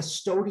be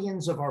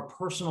custodians of our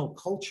personal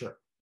culture.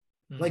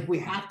 Mm-hmm. Like we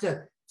have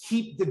to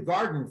keep the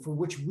garden for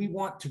which we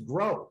want to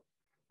grow,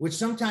 which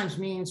sometimes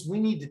means we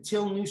need to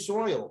till new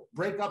soil,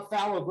 break up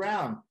fallow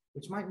ground,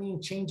 which might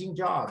mean changing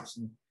jobs.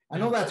 And I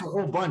know that's a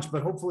whole bunch,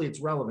 but hopefully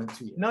it's relevant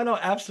to you. No,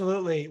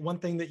 absolutely. One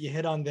thing that you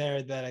hit on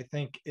there that I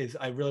think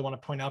I really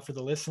want to point out for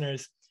the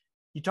listeners,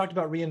 you talked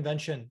about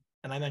reinvention.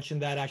 And I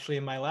mentioned that actually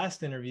in my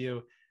last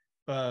interview.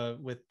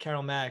 with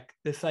Carol Mack,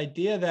 this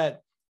idea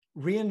that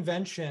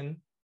reinvention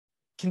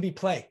can be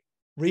play.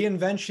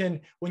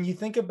 Reinvention, when you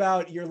think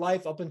about your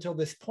life up until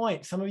this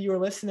point, some of you are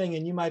listening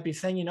and you might be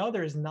saying,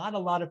 there's not a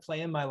lot of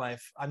play in my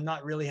life. I'm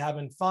not really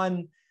having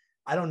fun.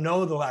 I don't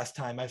know the last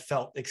time I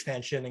felt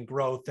expansion and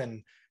growth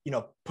and,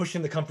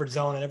 pushing the comfort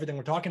zone and everything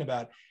we're talking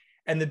about.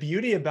 And the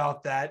beauty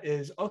about that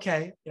is,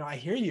 okay, I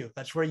hear you.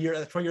 That's where you're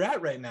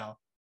at right now.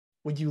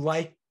 Would you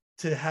like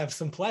to have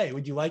some play?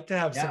 Would you like to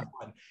have some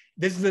fun?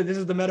 This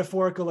is the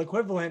metaphorical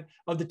equivalent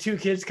of the two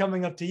kids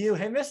coming up to you.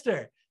 Hey,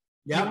 mister,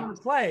 you want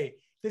to play?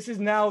 This is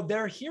now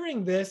they're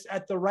hearing this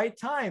at the right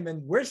time.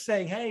 And we're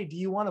saying, hey, do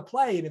you want to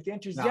play? And if the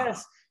answer is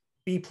yes,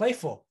 be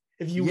playful.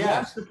 If you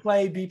want to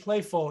play, be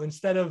playful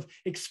instead of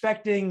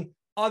expecting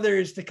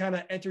others to kind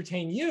of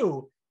entertain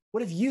you.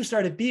 What if you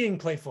started being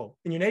playful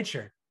in your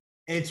nature?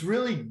 It's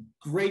really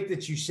great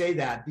that you say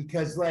that,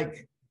 because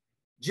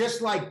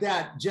just like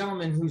that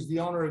gentleman who's the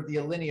owner of the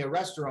Alinea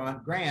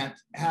restaurant, Grant,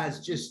 has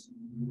just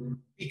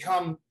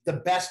become the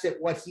best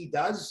at what he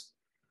does.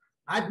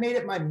 I've made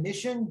it my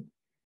mission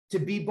to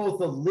be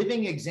both a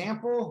living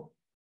example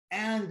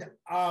and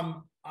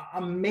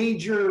a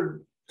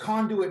major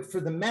conduit for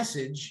the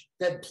message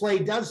that play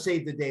does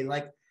save the day.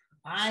 Like,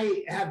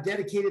 I have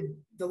dedicated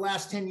the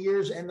last 10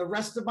 years and the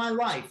rest of my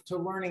life to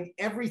learning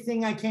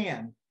everything I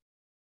can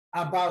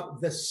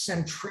about the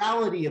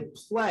centrality of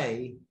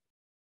play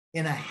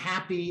in a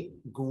happy,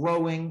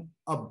 growing,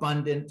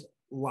 abundant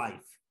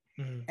life.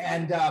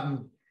 Mm-hmm.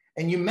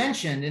 And you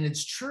mentioned, and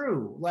it's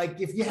true,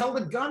 like if you held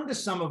a gun to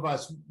some of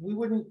us, we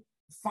wouldn't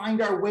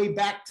find our way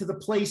back to the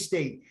play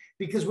state,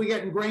 because we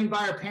get ingrained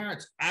by our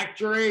parents, act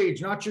your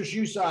age, not your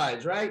shoe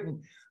size, right?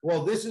 And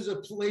well, this is a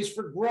place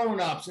for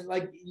grown-ups. And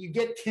like, you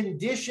get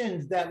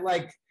conditioned that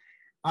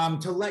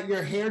to let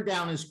your hair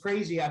down is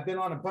crazy. I've been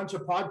on a bunch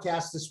of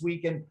podcasts this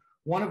week, and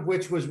one of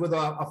which was with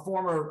a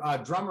former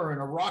drummer in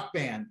a rock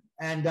band.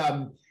 And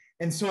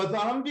so I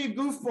thought, I'm gonna be a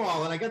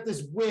goofball. And I got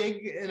this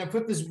wig, and I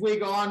put this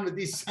wig on with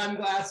these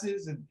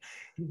sunglasses. And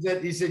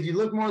he said, you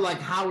look more like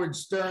Howard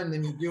Stern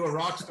than you do a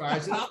rock star. I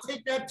said, I'll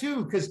take that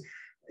too. Because,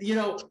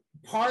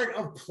 part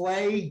of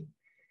play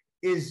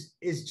is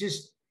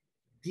just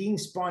being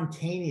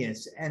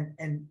spontaneous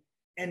and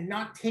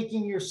not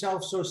taking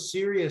yourself so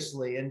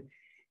seriously. And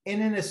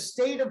in a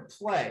state of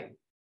play,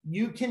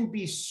 you can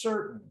be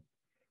certain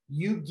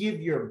you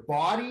give your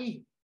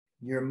body,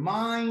 your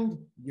mind,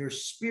 your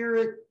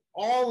spirit,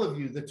 all of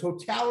you, the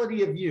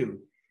totality of you,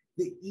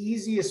 the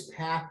easiest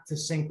path to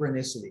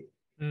synchronicity.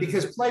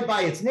 Because play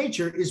by its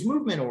nature is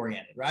movement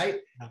oriented, right?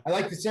 I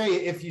like to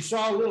say, if you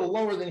saw a little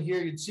lower than here,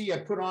 you'd see I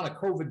put on a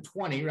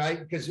COVID-20, right?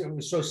 Because it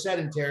was so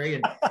sedentary.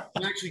 And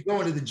I'm actually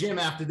going to the gym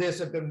after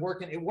this. I've been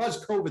working. It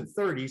was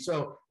COVID-30,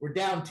 so we're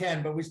down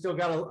 10, but we still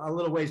got a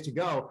little ways to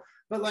go.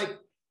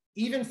 But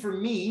even for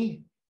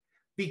me,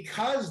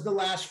 because the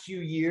last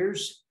few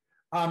years,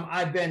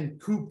 I've been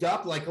cooped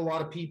up like a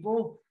lot of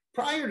people.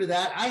 Prior to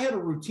that, I had a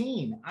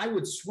routine. I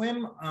would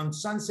swim on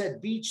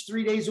Sunset Beach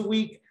 3 days a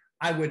week.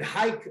 I would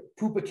hike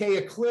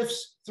Pupakea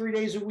Cliffs 3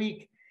 days a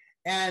week.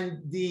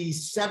 And the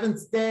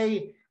seventh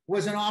day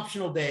was an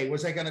optional day.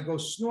 Was I going to go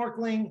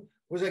snorkeling?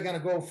 Was I going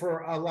to go for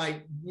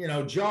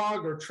a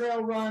jog or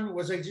trail run?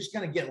 Was I just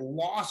going to get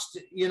lost,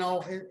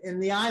 in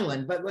the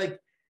island? But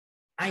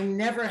I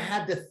never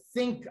had to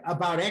think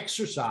about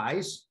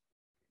exercise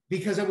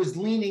because I was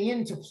leaning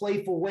into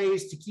playful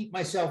ways to keep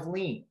myself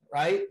lean,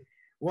 right?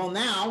 Well,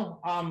 now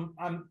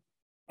I'm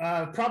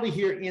probably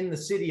here in the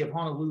city of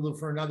Honolulu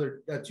for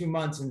another 2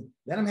 months. And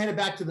then I'm headed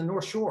back to the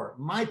North Shore,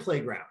 my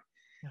playground.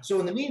 Yeah. So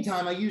in the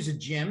meantime, I use a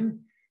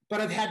gym,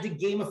 but I've had to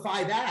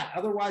gamify that.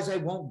 Otherwise I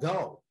won't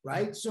go,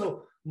 right?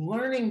 So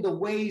learning the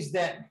ways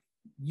that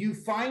you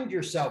find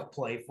yourself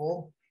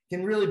playful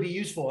can really be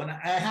useful. And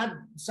I had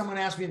someone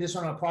ask me this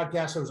on a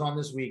podcast I was on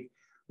this week.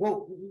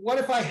 Well, what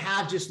if I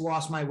have just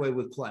lost my way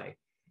with play?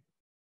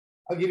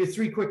 I'll give you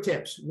 3 quick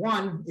tips.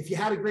 1, if you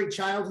had a great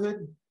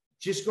childhood,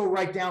 just go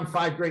write down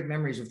 5 great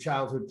memories of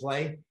childhood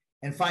play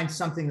and find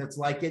something that's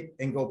like it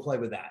and go play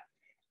with that.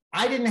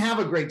 I didn't have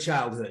a great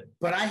childhood,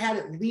 but I had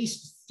at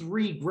least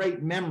 3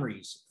 great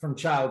memories from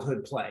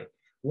childhood play.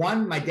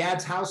 1, my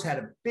dad's house had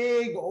a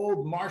big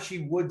old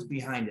marshy woods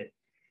behind it,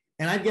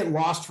 and I'd get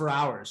lost for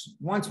hours.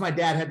 Once my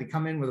dad had to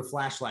come in with a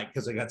flashlight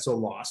because I got so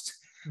lost.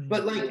 Mm-hmm.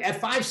 But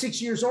at 5,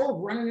 6 years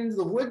old, running into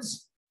the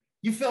woods,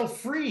 you felt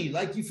free.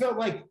 You felt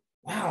like,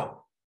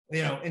 wow,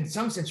 in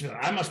some sense, you're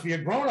like, I must be a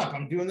grown-up.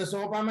 I'm doing this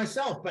all by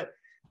myself. But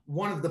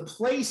one of the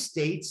play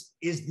states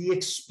is the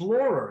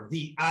explorer,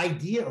 the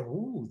idea of,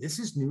 ooh, this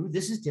is new,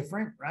 this is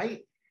different, right?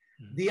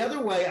 Mm-hmm. The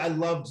other way I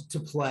loved to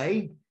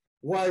play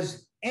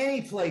was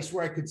any place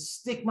where I could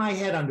stick my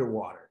head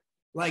underwater.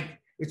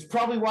 It's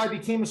probably why I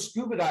became a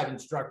scuba dive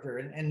instructor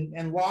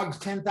and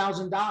logged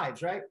 10,000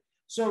 dives, right?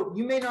 So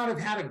you may not have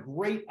had a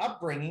great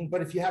upbringing,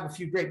 but if you have a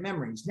few great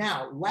memories.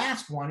 Now,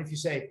 last one, if you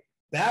say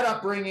bad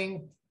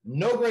upbringing,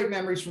 no great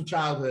memories from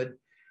childhood,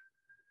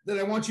 then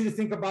I want you to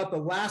think about the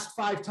last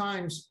 5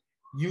 times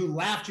you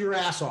laughed your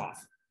ass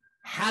off,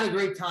 had a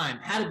great time,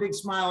 had a big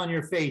smile on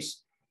your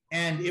face,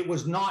 and it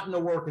was not in a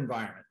work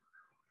environment.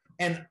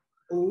 And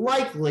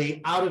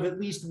likely out of at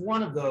least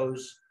one of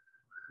those,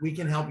 we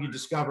can help you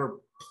discover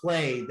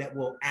play that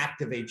will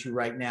activate you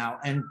right now.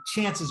 And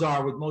chances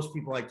are with most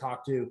people I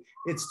talk to,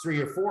 it's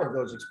 3 or 4 of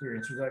those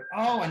experiences. Like,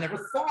 oh, I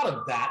never thought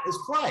of that as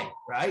play,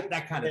 right?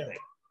 That kind of thing.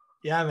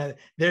 Yeah, man.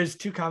 There's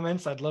 2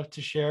 comments I'd love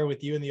to share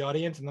with you and the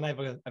audience. And then I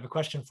have a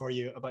question for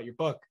you about your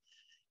book.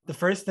 The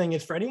first thing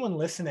is for anyone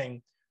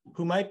listening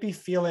who might be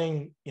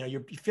feeling,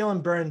 you're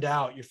feeling burned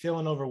out, you're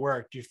feeling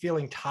overworked, you're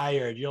feeling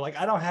tired, you're like,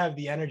 I don't have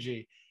the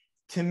energy.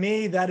 To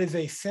me, that is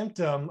a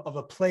symptom of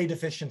a play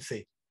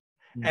deficiency.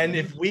 Mm-hmm. And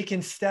if we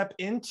can step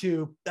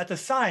into, that's a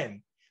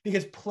sign,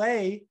 because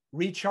play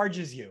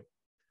recharges you.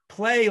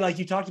 Play, like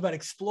you talked about,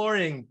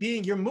 exploring,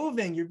 you're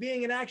moving, you're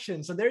being in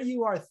action. So there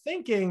you are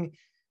thinking,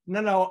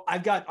 no,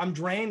 I'm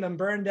drained, I'm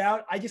burned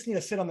out. I just need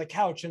to sit on the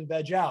couch and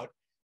veg out.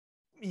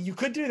 You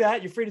could do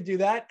that. You're free to do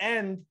that.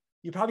 And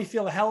you probably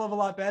feel a hell of a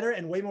lot better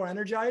and way more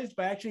energized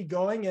by actually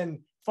going and,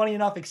 funny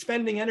enough,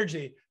 expending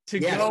energy to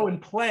go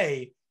and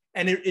play.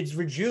 And it's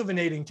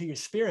rejuvenating to your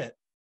spirit.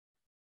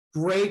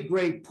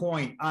 Great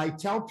point. I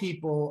tell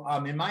people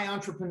in my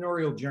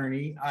entrepreneurial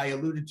journey, I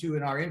alluded to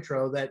in our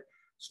intro, that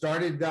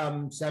started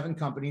 7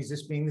 companies,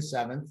 this being the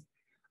 7th.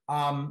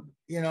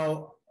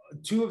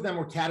 2 of them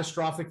were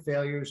catastrophic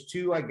failures.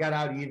 2 I got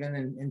out even,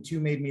 and 2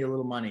 made me a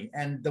little money.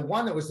 And the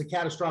one that was the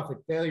catastrophic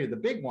failure, the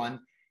big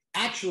one,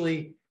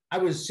 actually, I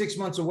was 6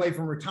 months away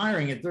from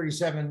retiring at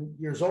 37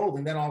 years old.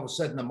 And then all of a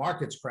sudden the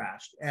markets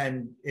crashed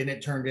and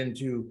it turned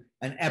into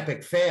an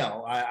epic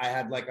fail. I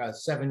had like a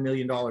 $7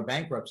 million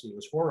bankruptcy. It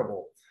was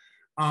horrible.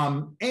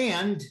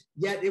 And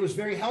yet it was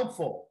very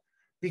helpful,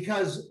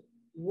 because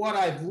what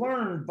I've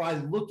learned by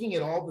looking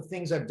at all the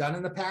things I've done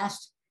in the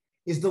past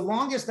is the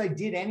longest I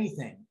did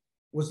anything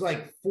was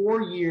like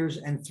 4 years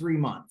and 3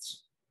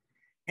 months.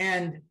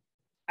 And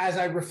as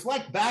I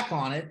reflect back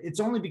on it,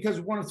 it's only because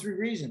of one of 3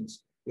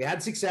 reasons. We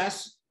had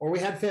success, or we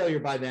had failure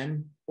by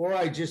then, or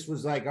I just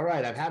was like, all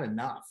right, I've had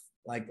enough.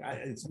 Like,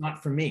 it's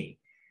not for me.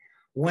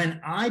 When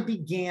I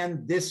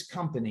began this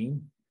company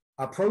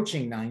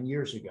approaching 9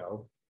 years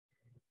ago,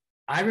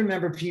 I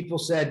remember people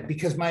said,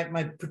 because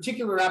my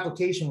particular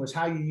application was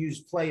how you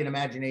use play and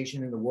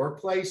imagination in the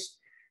workplace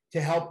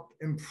to help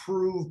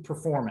improve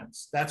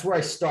performance. That's where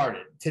I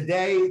started.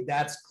 Today,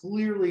 that's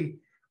clearly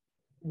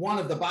one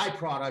of the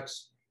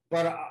byproducts,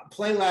 but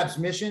Play Lab's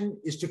mission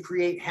is to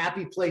create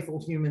happy,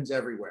 playful humans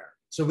everywhere.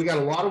 So we got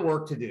a lot of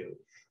work to do.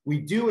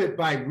 We do it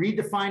by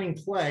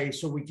redefining play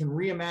so we can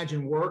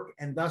reimagine work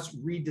and thus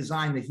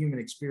redesign the human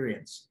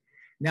experience.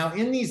 Now,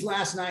 in these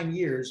last 9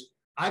 years,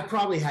 I've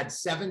probably had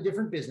 7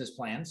 different business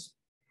plans.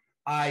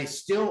 I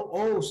still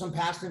owe some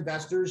past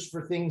investors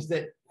for things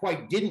that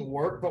quite didn't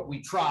work, but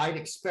we tried,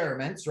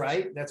 experiments,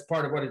 right? That's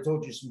part of what I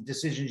told you, some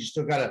decisions you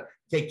still got to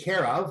take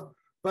care of.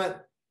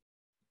 But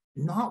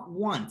not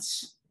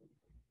once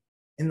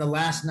in the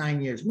last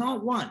 9 years,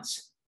 not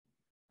once,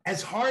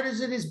 as hard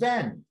as it has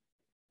been,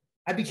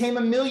 I became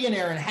a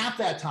millionaire in half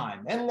that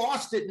time and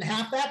lost it in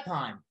half that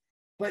time.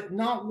 But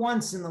not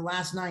once in the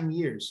last 9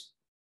 years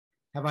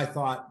have I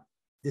thought,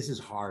 this is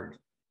hard.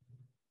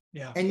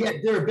 Yeah. And yet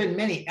there have been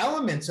many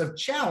elements of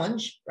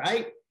challenge,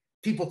 right?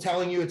 People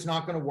telling you it's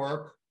not going to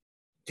work,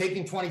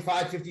 taking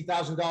 $25,000,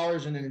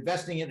 $50,000 and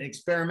investing it in an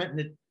experiment and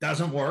it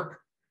doesn't work,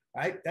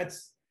 right?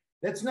 That's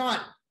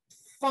not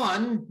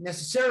fun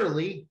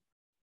necessarily,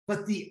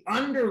 but the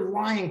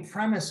underlying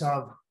premise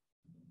of,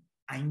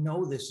 I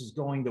know this is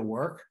going to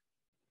work.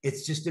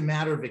 It's just a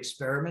matter of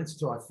experiments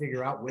till I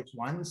figure out which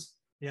ones.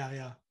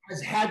 Yeah.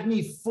 Has had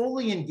me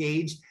fully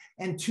engaged.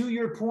 And to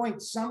your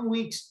point, some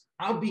weeks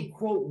I'll be,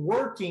 quote,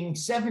 working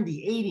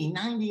 70, 80,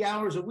 90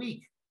 hours a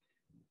week.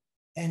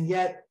 And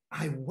yet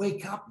I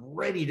wake up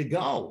ready to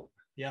go.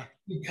 Yeah.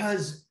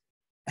 Because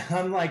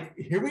I'm like,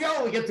 here we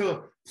go. We get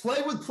to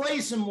play with play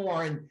some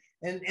more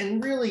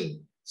and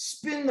really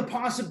spin the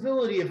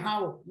possibility of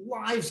how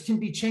lives can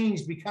be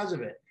changed because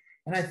of it.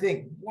 And I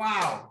think,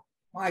 wow,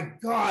 my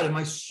God, am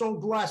I so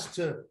blessed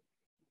to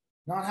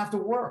not have to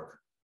work,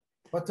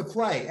 but to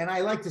play. And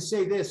I like to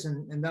say this,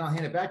 and then I'll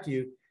hand it back to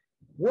you.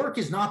 Work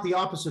is not the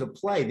opposite of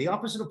play. The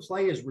opposite of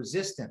play is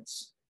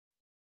resistance.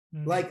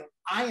 Mm. Like,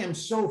 I am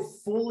so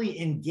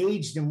fully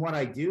engaged in what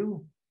I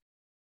do,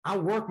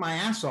 I'll work my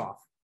ass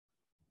off,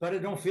 but it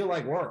don't feel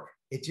like work.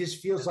 It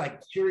just feels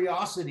like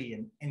curiosity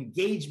and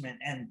engagement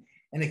and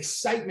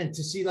excitement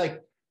to see, like,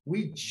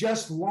 we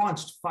just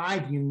launched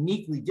 5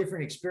 uniquely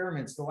different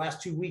experiments the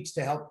last 2 weeks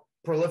to help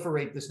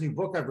proliferate this new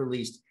book I've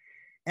released.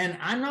 And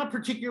I'm not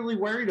particularly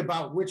worried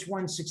about which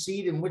ones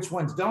succeed and which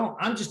ones don't.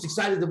 I'm just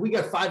excited that we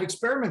got 5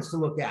 experiments to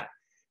look at,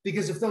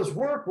 because if those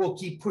work, we'll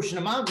keep pushing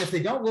them out. And if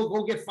they don't, we'll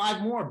go get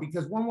 5 more,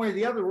 because one way or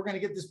the other, we're going to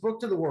get this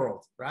book to the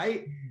world,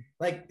 right?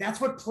 Like,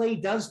 that's what play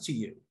does to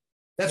you.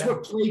 That's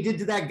what play did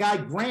to that guy,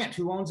 Grant,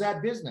 who owns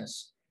that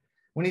business.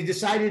 When he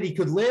decided he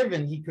could live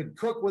and he could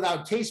cook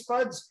without taste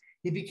buds,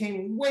 he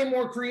became way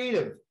more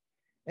creative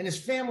and his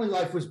family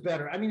life was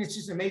better. I mean, it's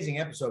just an amazing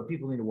episode.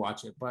 People need to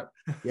watch it. But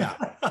yeah,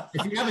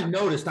 if you haven't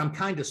noticed, I'm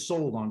kind of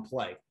sold on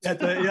play.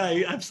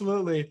 Yeah,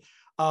 absolutely.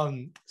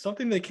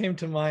 Something that came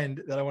to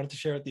mind that I wanted to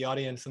share with the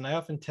audience, and I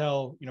often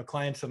tell,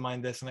 clients of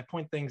mine this, and I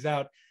point things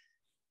out.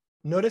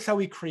 Notice how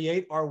we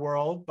create our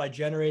world by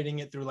generating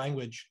it through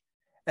language.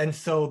 And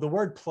so the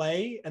word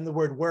play and the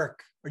word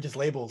work are just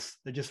labels.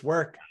 They're just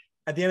work.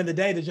 At the end of the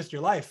day, they're just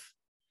your life.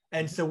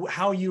 And so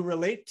how you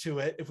relate to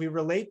it, if we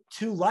relate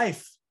to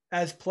life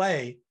as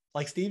play,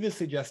 like Steve is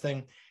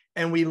suggesting,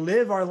 and we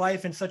live our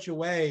life in such a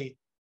way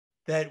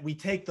that we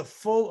take the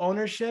full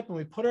ownership and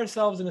we put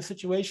ourselves in a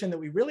situation that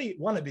we really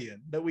want to be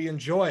in, that we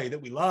enjoy,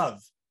 that we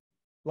love,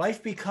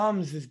 life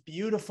becomes this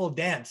beautiful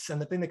dance.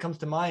 And the thing that comes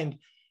to mind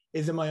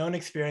is, in my own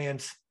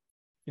experience,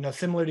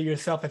 similar to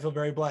yourself, I feel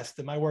very blessed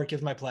that my work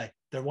is my play.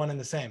 They're one and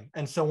the same.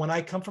 And so when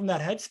I come from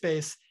that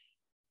headspace,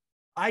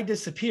 I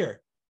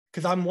disappear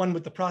because I'm one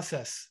with the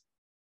process.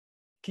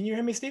 Can you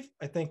hear me, Steve?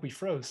 I think we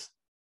froze.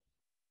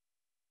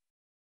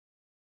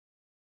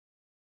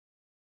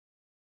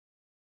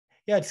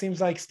 Yeah, it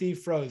seems like Steve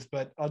froze,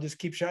 but I'll just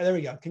keep sharing. There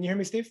we go. Can you hear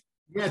me, Steve?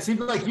 Yeah, it seems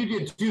like you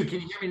did too.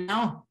 Can you hear me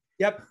now?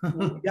 Yep.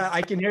 Yeah,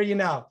 I can hear you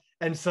now.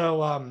 And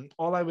so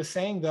all I was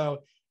saying, though,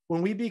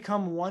 when we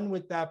become one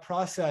with that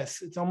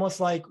process, it's almost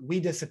like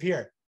we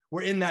disappear.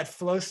 We're in that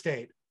flow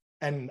state.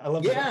 And I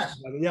love that.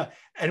 Yeah.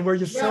 And we're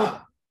just so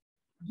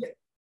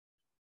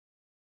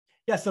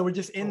we're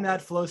just in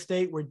that flow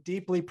state. We're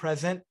deeply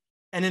present.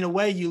 And in a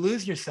way, you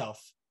lose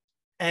yourself.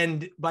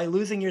 And by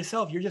losing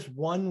yourself, you're just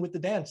one with the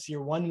dance.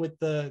 You're one with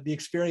the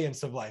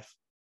experience of life.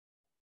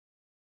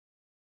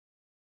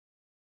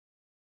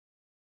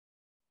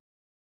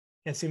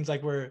 It seems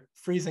like we're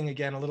freezing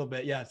again a little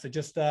bit. Yeah, so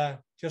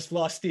just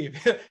lost Steve.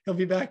 He'll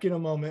be back in a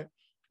moment.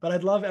 But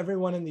I'd love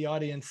everyone in the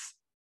audience,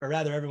 or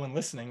rather everyone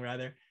listening,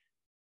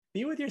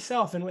 be with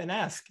yourself and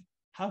ask,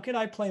 how could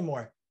I play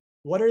more?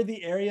 What are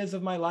the areas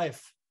of my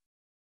life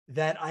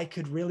that I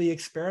could really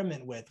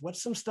experiment with?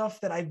 What's some stuff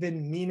that I've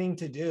been meaning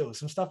to do?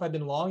 Some stuff I've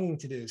been longing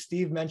to do.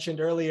 Steve mentioned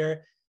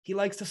earlier, he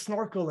likes to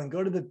snorkel and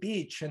go to the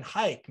beach and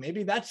hike.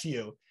 Maybe that's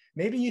you.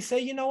 Maybe you say,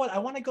 you know what? I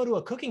want to go to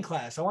a cooking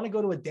class. I want to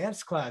go to a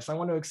dance class. I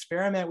want to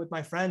experiment with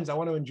my friends. I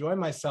want to enjoy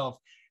myself.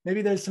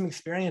 Maybe there's some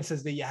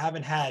experiences that you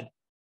haven't had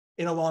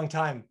in a long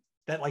time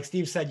that, like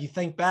Steve said, you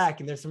think back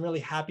and there's some really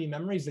happy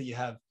memories that you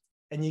have.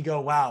 And you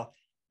go, wow,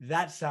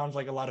 that sounds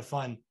like a lot of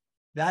fun.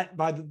 That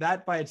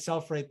by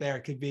itself right there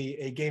could be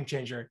a game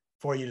changer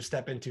for you to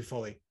step into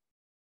fully.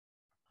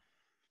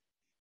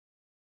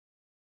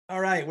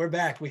 All right, we're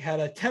back. We had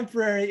a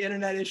temporary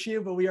internet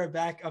issue, but we are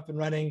back up and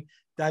running,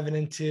 diving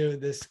into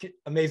this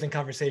amazing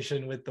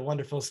conversation with the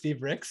wonderful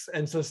Steve Ricks.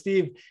 And so,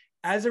 Steve,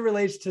 as it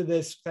relates to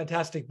this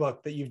fantastic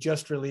book that you've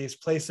just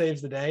released, Play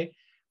Saves the Day,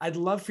 I'd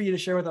love for you to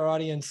share with our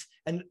audience,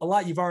 and a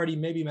lot you've already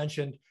maybe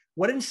mentioned,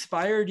 what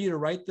inspired you to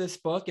write this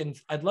book? And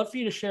I'd love for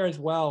you to share as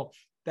well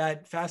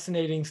that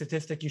fascinating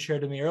statistic you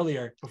shared with me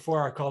earlier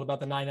before our call about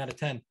the 9 out of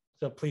 10.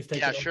 So please take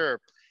it over. Yeah, sure.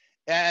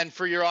 And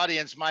for your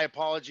audience, my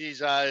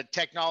apologies.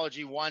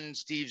 Technology 1,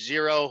 Steve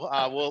 0.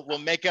 We'll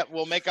make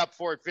up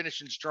for it,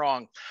 finishing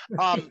strong.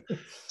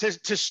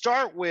 To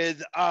start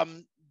with,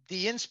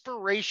 the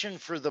inspiration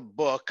for the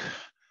book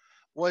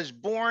was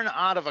born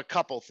out of a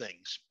couple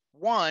things.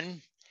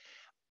 One,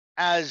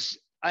 as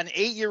an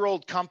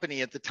 8-year-old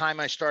company at the time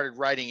I started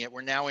writing it,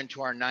 we're now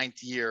into our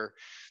 9th year.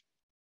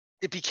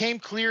 It became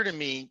clear to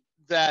me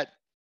that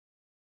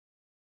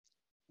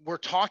we're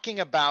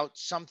talking about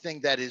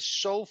something that is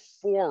so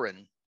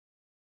foreign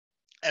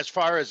as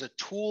far as a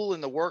tool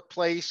in the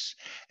workplace,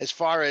 as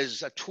far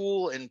as a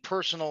tool in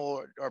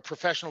personal or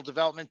professional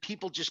development.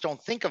 People just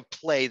don't think of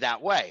play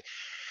that way.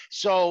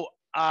 So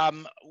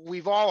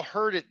we've all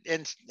heard it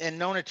and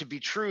known it to be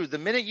true. The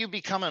minute you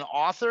become an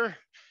author,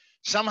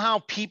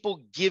 somehow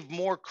people give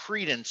more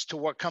credence to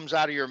what comes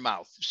out of your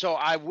mouth. So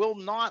I will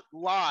not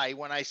lie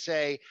when I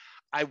say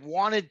I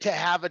wanted to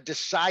have a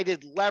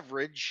decided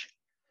leverage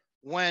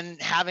when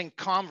having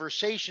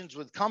conversations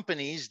with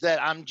companies that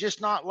I'm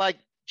just not like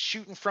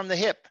shooting from the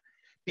hip,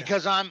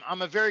 because I'm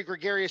a very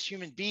gregarious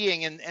human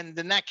being, and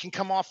then that can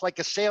come off like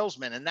a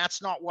salesman, and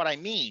that's not what I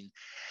mean.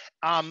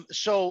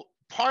 So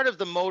part of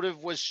the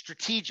motive was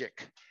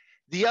strategic.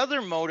 The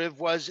other motive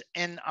was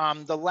in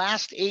the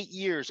last 8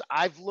 years,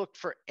 I've looked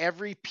for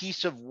every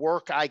piece of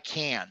work I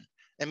can.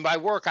 And by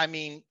work, I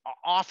mean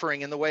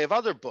offering in the way of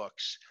other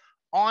books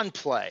on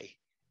play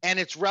and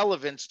its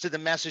relevance to the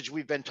message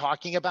we've been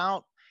talking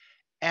about.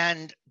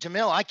 And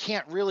Jamil, I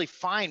can't really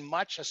find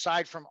much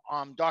aside from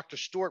Dr.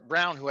 Stuart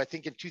Brown, who I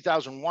think in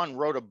 2001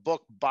 wrote a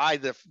book by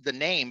the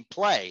name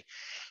Play.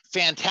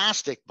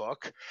 Fantastic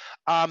book.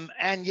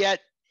 And yet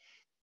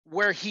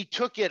where he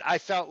took it, I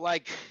felt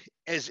like,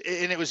 and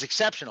it was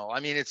exceptional. I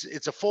mean,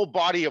 it's a full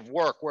body of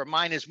work, where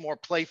mine is more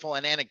playful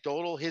and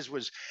anecdotal. His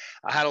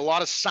had a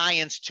lot of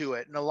science to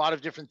it and a lot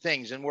of different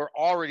things. And we're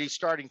already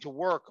starting to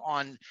work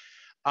on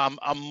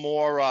a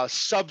more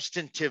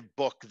substantive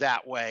book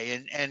that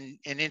way, and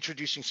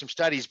introducing some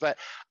studies. But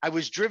I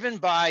was driven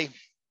by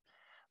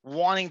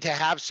wanting to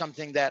have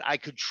something that I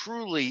could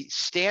truly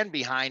stand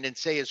behind and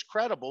say is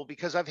credible,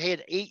 because I've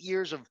had 8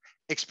 years of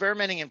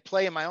experimenting in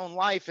play in my own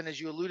life. And as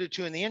you alluded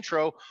to in the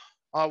intro,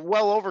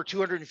 well over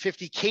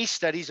 250 case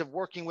studies of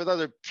working with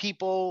other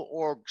people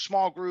or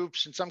small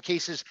groups, in some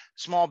cases,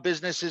 small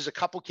businesses, a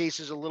couple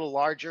cases a little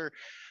larger,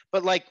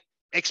 but like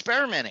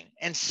experimenting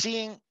and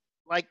seeing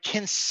like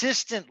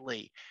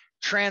consistently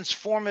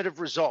transformative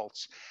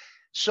results.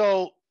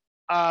 So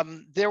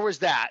there was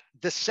that.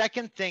 The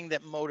second thing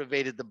that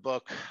motivated the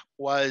book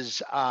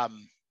was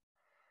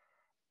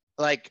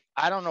like,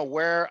 I don't know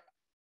where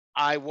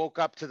I woke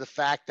up to the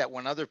fact that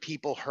when other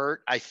people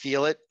hurt, I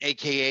feel it,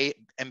 AKA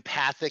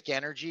empathic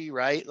energy,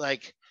 right?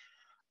 Like,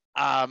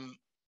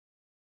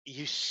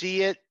 you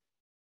see it,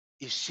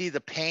 you see the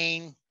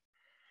pain.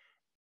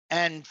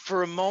 And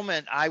for a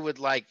moment,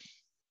 I'd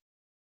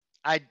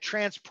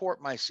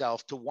transport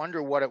myself to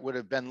wonder what it would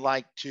have been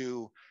like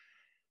to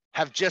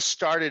have just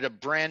started a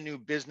brand new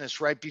business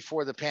right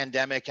before the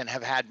pandemic and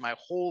have had my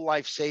whole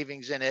life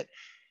savings in it,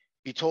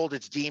 be told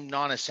it's deemed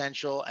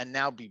non-essential, and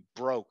now be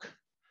broke.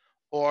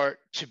 Or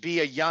to be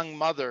a young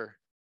mother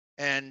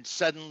and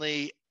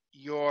suddenly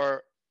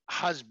your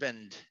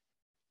husband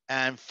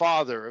and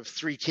father of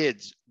 3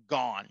 kids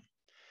gone.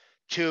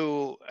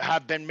 To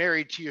have been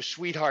married to your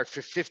sweetheart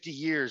for 50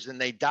 years and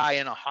they die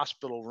in a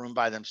hospital room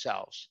by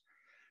themselves.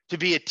 To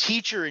be a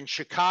teacher in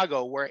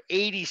Chicago where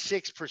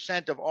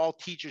 86% of all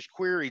teachers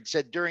queried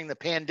said during the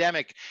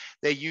pandemic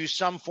they used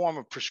some form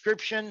of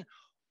prescription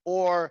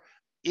or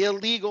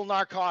illegal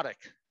narcotic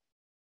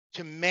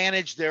to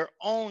manage their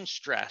own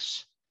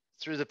stress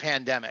through the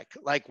pandemic,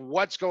 like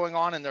what's going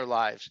on in their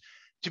lives.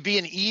 To be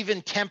an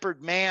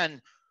even-tempered man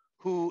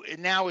who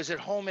now is at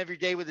home every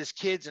day with his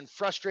kids and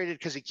frustrated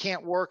because he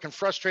can't work and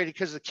frustrated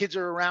because the kids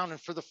are around, and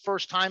for the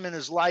first time in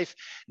his life,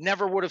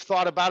 never would have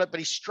thought about it, but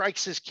he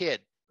strikes his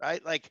kid,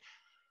 right? Like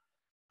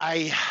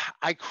I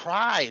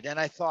cried and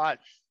I thought,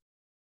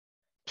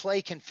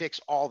 play can fix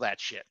all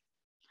that shit.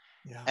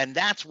 Yeah. And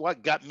that's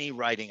what got me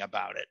writing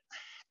about it.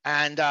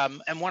 And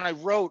when I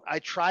wrote, I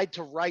tried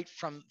to write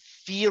from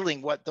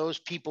feeling what those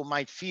people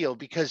might feel,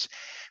 because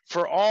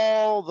for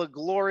all the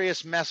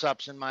glorious mess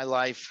ups in my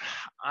life,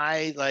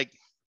 I've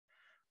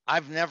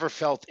never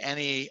felt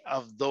any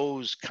of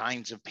those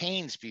kinds of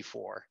pains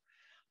before.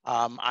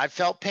 I've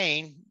felt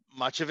pain,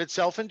 much of it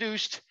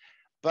self-induced,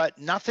 but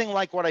nothing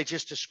like what I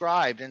just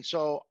described. And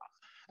so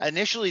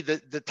initially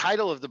the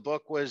title of the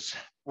book was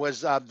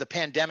The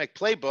Pandemic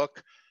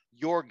Playbook,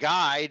 Your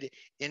Guide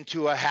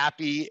into a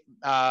Happy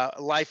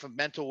Life of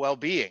Mental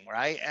Well-Being,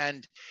 right?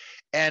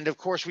 And of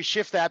course, we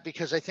shift that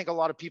because I think a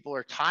lot of people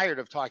are tired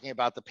of talking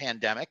about the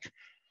pandemic.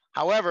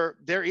 However,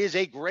 there is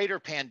a greater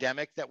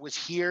pandemic that was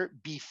here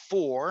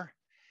before,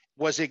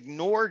 was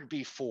ignored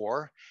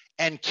before,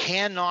 and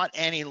cannot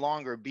any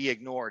longer be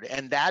ignored.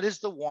 And that is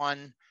the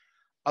one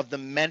of the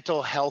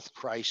mental health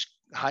crisis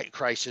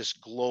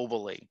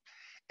globally.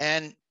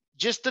 And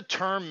just the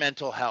term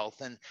mental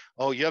health, and,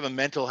 oh, you have a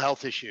mental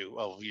health issue.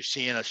 Oh, you're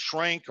seeing a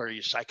shrink, or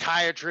you're a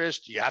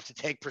psychiatrist, you have to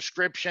take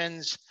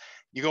prescriptions,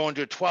 you go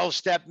into a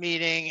 12-step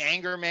meeting,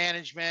 anger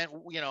management,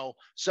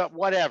 so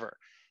whatever.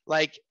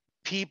 Like,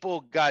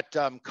 people got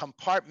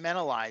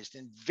compartmentalized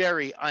in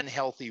very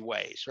unhealthy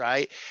ways,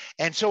 right?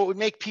 And so it would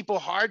make people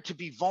hard to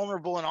be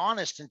vulnerable and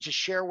honest and to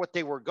share what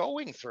they were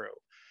going through.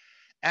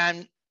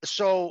 And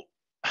so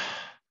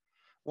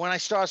when I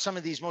saw some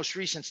of these most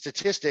recent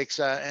statistics,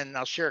 and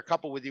I'll share a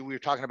couple with you we were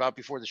talking about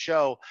before the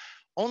show,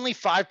 only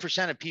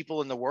 5% of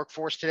people in the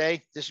workforce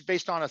today, this is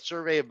based on a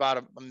survey of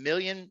about a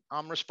million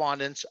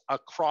respondents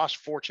across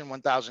Fortune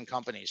 1000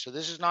 companies. So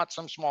this is not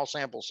some small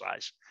sample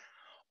size.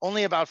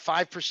 Only about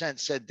 5%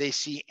 said they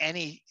see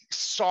any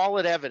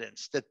solid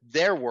evidence that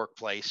their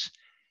workplace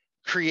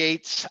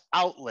creates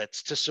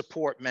outlets to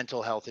support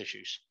mental health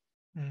issues.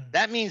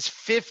 That means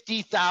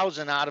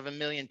 50,000 out of a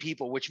million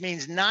people, which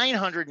means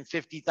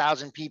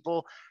 950,000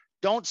 people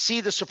don't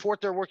see the support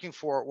they're working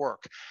for at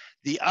work.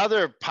 The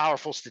other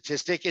powerful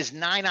statistic is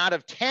 9 out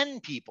of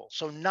 10 people.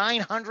 So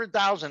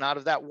 900,000 out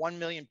of that 1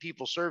 million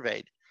people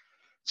surveyed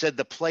said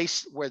the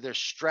place where their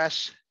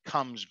stress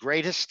comes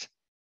greatest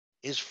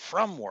is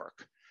from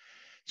work.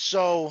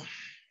 So,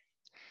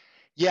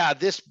 yeah,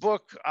 this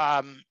book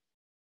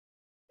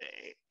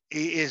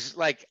is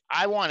like,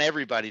 I want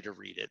everybody to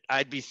read it.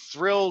 I'd be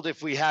thrilled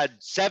if we had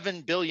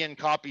 7 billion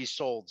copies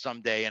sold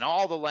someday in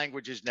all the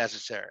languages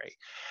necessary.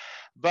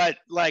 But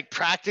like,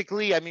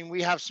 practically, I mean,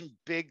 we have some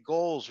big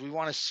goals. We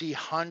want to see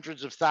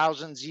hundreds of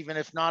thousands, even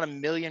if not 1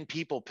 million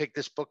people, pick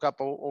this book up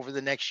over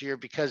the next year,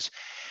 because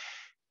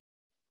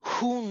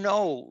who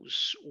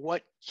knows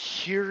what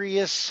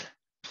curious,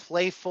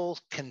 playful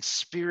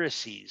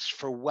conspiracies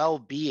for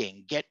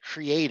well-being get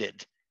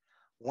created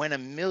when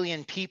 1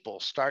 million people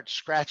start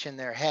scratching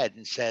their head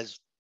and says,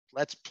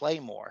 let's play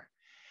more.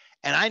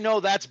 And I know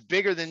that's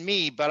bigger than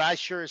me, but I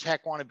sure as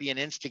heck want to be an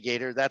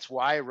instigator. That's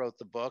why I wrote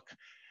the book.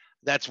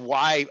 That's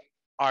why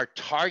our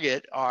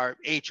target are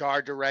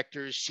HR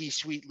directors,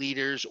 C-suite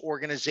leaders,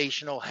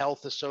 organizational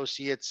health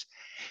associates,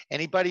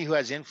 anybody who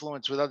has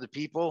influence with other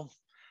people.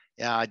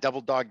 Yeah, I double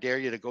dog dare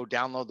you to go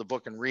download the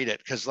book and read it,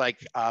 because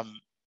like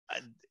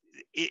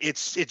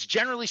it's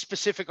generally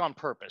specific on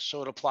purpose,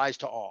 so it applies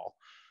to all.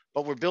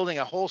 But we're building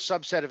a whole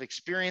subset of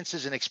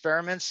experiences and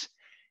experiments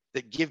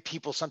that give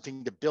people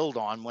something to build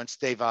on once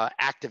they've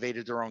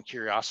activated their own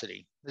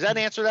curiosity. Does that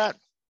answer that?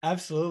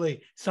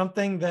 Absolutely.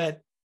 Something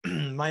that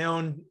my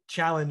own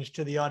challenge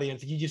to the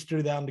audience, you just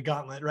threw down the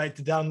gauntlet, right?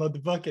 To download the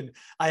book. And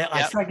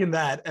I second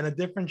that. And a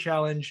different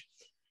challenge,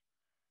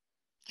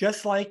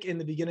 just like in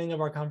the beginning of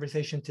our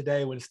conversation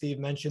today, when Steve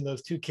mentioned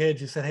those two kids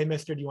who said, "Hey,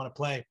 mister, do you want to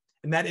play?"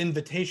 And that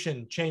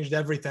invitation changed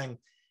everything.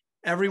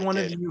 Every one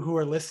of you who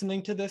are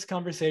listening to this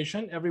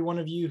conversation, every one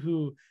of you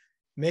who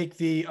make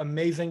the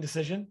amazing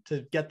decision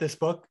to get this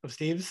book of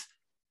Steve's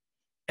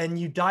and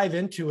you dive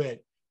into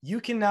it, you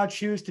can now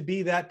choose to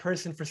be that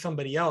person for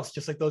somebody else,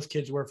 just like those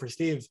kids were for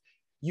Steve.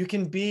 You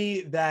can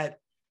be that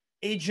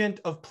agent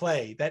of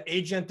play, that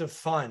agent of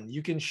fun.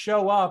 You can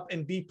show up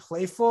and be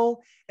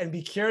playful and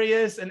be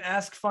curious and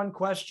ask fun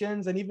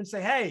questions and even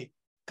say, "Hey,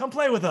 come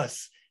play with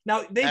us."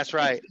 Now, that's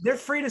right. They're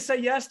free to say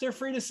yes, they're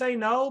free to say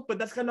no, but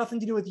that's got nothing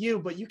to do with you,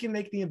 but you can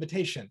make the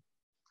invitation.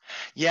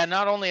 Yeah,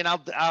 not only, and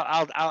I'll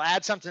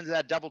add something to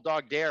that double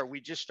dog dare. We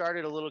just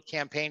started a little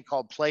campaign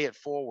called Play It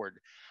Forward.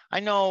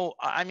 I know,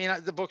 I mean,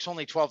 the book's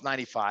only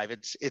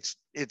 $12.95.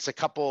 It's a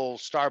couple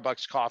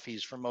Starbucks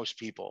coffees for most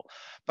people,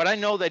 but I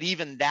know that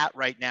even that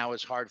right now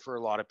is hard for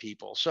a lot of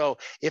people. So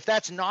if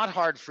that's not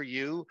hard for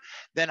you,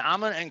 then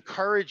I'm going to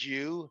encourage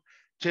you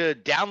to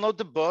download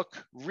the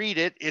book, read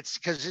it. It's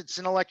because it's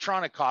an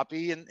electronic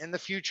copy, and in the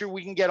future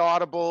we can get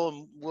Audible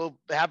and we'll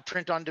have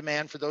print on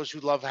demand for those who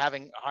love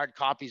having hard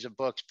copies of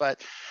books.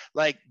 But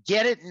like,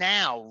 get it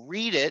now,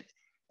 read it,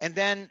 and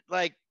then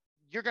like,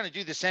 you're going to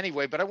do this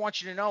anyway, but I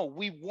want you to know,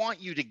 we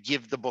want you to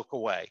give the book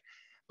away.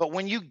 But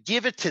when you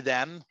give it to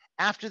them,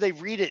 after they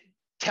read it,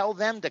 tell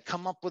them to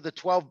come up with the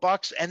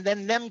 $12 and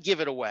then them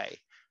give it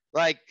away.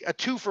 Like a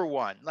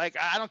 2-for-1. Like,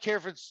 I don't care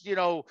if it's,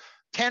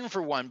 10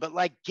 for 1, but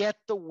like, get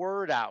the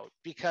word out,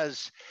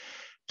 because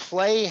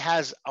play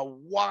has a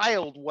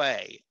wild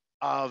way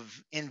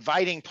of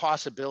inviting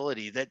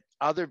possibility that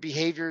other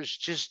behaviors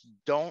just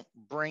don't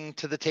bring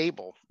to the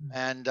table.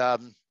 And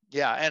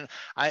yeah, and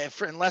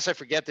unless I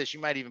forget this, you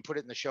might even put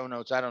it in the show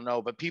notes, I don't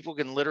know, but people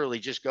can literally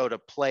just go to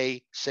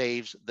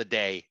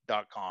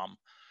playsavestheday.com,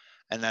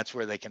 and that's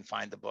where they can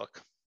find the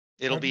book.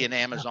 It'll be in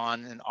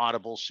Amazon and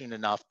Audible soon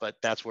enough, but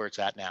that's where it's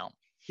at now.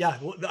 Yeah,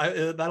 well,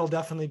 that'll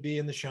definitely be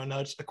in the show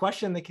notes. A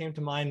question that came to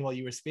mind while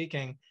you were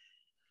speaking.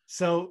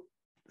 So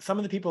some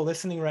of the people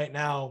listening right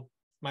now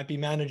might be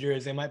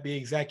managers, they might be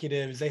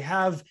executives, they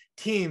have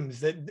teams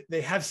that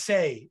they have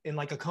say in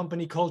like a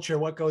company culture,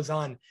 what goes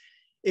on.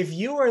 If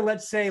you were,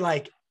 let's say,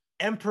 like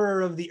emperor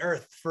of the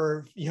earth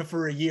for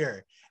a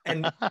year,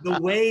 and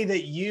the way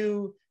that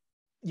you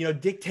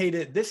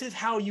dictated, this is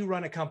how you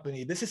run a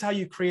company, this is how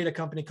you create a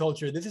company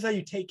culture, this is how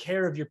you take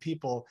care of your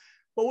people,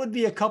 what would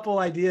be a couple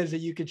ideas that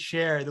you could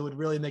share that would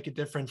really make a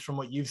difference from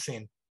what you've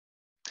seen?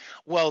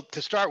 Well,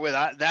 to start with,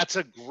 that's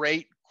a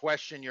great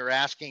question you're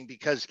asking,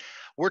 because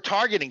we're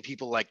targeting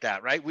people like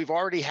that, right? We've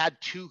already had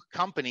 2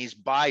 companies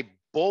buy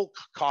bulk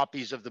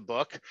copies of the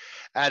book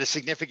at a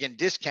significant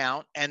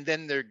discount, and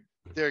then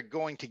they're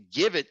going to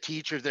give it to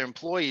each of their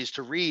employees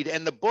to read.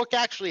 And the book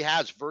actually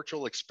has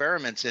virtual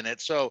experiments in it.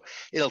 So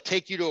it'll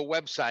take you to a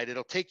website,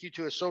 it'll take you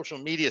to a social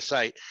media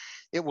site.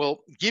 It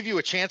will give you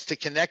a chance to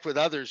connect with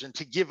others and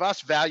to give us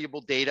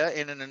valuable data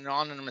in an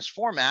anonymous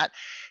format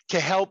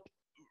to help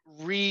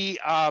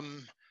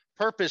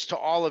purpose to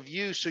all of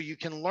you so you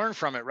can learn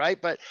from it,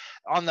 right? But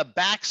on the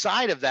back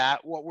side of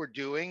that, what we're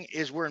doing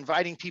is we're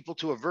inviting people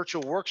to a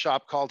virtual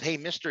workshop called Hey,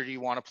 Mister, do you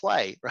want to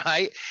play,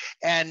 right?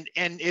 And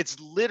it's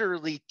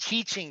literally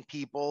teaching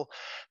people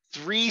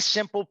 3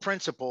 simple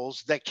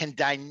principles that can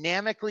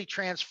dynamically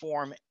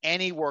transform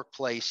any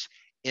workplace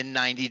in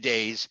 90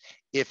 days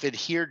if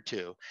adhered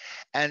to.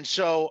 And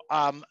so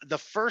the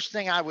first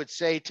thing I would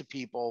say to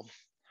people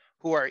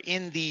who are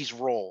in these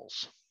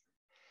roles,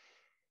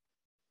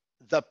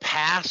 the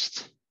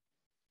past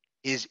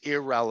is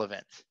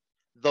irrelevant.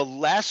 The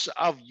less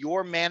of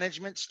your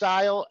management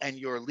style and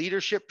your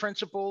leadership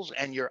principles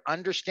and your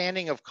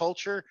understanding of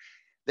culture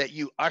that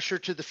you usher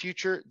to the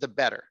future, the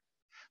better.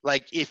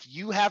 Like, if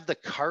you have the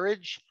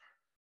courage,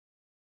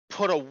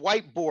 put a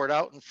whiteboard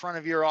out in front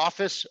of your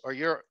office or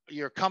your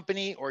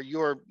company or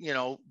your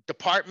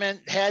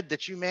department head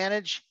that you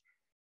manage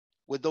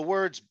with the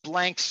words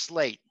blank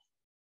slate,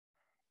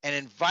 and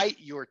invite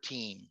your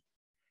team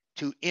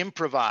to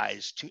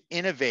improvise, to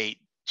innovate,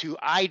 to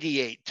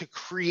ideate, to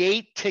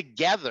create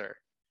together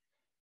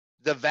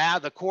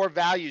the core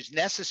values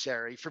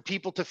necessary for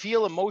people to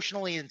feel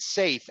emotionally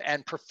safe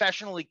and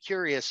professionally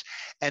curious,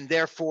 and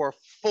therefore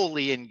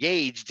fully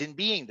engaged in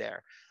being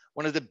there.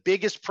 One of the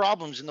biggest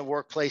problems in the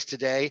workplace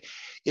today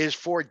is,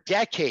 for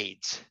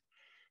decades,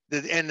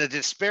 the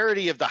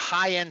disparity of the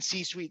high-end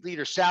C-suite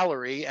leader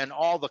salary and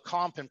all the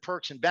comp and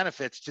perks and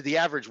benefits to the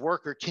average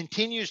worker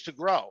continues to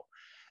grow.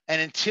 And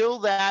until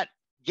that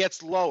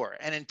gets lower,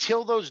 and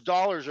until those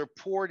dollars are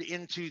poured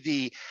into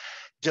the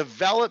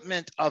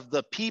development of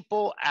the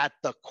people at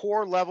the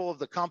core level of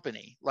the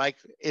company, like,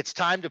 it's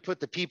time to put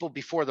the people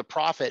before the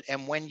profit.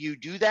 And when you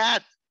do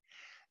that,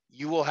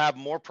 you will have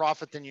more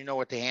profit than you know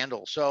what to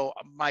handle. So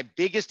my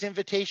biggest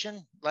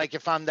invitation, like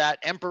if I'm that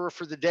emperor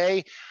for the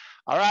day,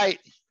 all right,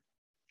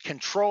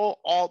 Control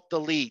Alt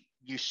Delete.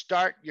 You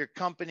start your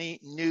company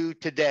new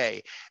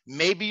today.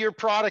 Maybe your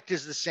product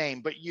is the same,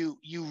 but you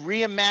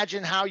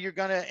reimagine how you're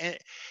going to,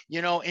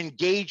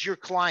 engage your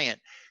client.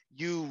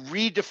 You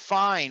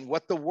redefine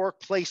what the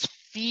workplace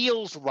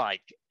feels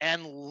like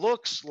and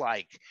looks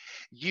like.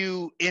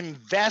 You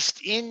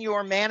invest in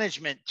your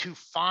management to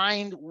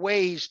find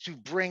ways to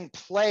bring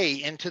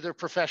play into their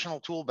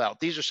professional tool belt.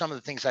 These are some of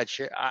the things I'd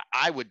share.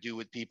 I would do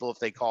with people if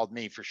they called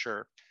me, for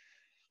sure.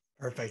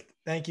 Perfect.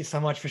 Thank you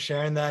so much for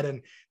sharing that.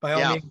 And by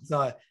all means,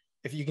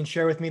 if you can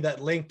share with me that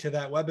link to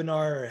that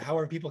webinar or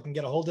however people can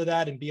get a hold of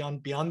that and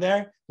beyond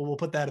there, we'll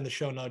put that in the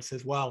show notes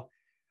as well.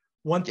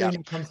 One thing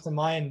that comes to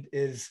mind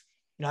is,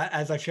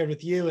 as I've shared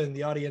with you and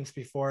the audience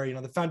before,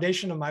 the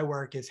foundation of my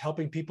work is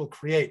helping people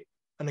create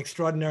an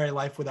extraordinary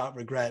life without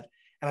regret.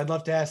 And I'd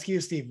love to ask you,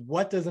 Steve,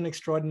 what does an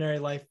extraordinary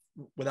life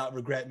without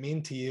regret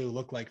mean to you,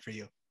 look like for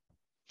you?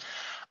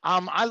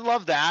 I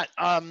love that.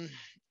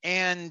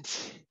 And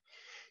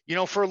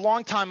for a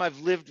long time, I've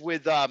lived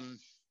with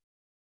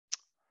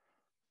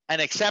an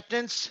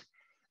acceptance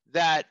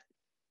that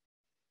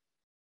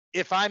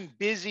if I'm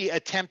busy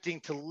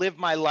attempting to live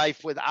my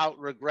life without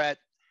regret,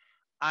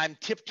 I'm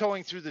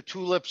tiptoeing through the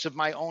tulips of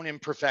my own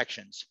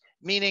imperfections,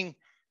 meaning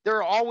there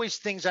are always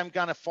things I'm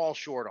going to fall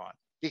short on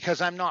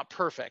because I'm not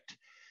perfect.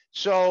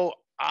 So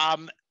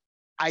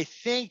I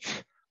think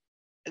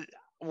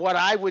what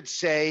I would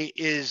say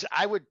is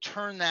I would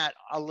turn that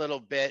a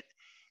little bit,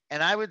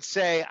 and I would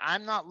say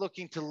I'm not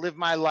looking to live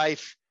my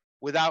life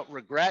without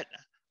regret.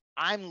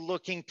 I'm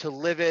looking to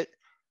live it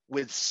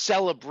with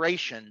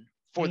celebration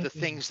for the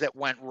things that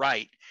went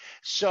right.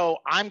 So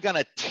I'm going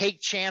to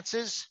take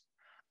chances.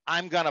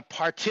 I'm going to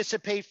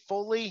participate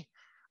fully.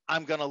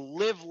 I'm going to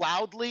live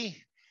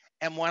loudly.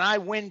 And when I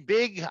win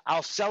big,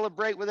 I'll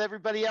celebrate with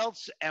everybody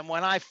else. And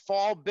when I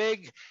fall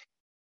big,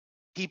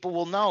 people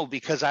will know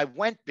because I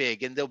went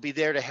big, and they'll be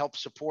there to help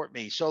support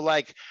me. So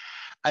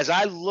as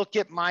I look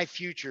at my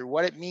future,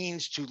 what it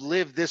means to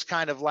live this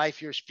kind of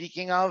life you're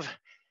speaking of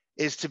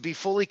is to be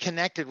fully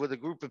connected with a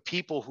group of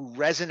people who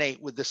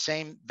resonate with the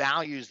same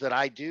values that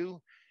I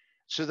do,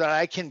 so that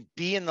I can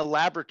be in the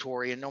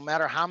laboratory, and no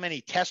matter how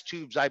many test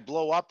tubes I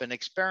blow up in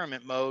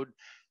experiment mode,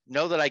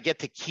 know that I get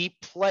to keep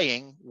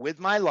playing with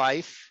my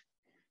life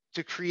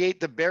to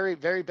create the very,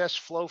 very best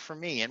flow for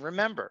me. And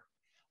remember,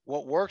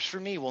 what works for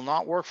me will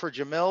not work for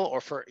Jamil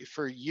or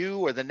for you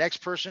or the next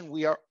person.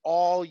 We are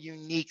all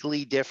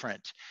uniquely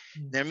different.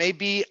 There may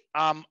be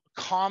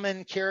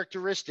common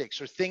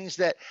characteristics or things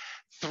that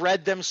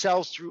thread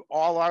themselves through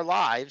all our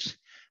lives,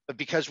 but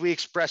because we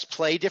express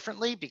play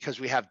differently, because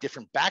we have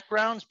different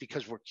backgrounds,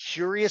 because we're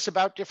curious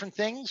about different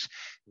things,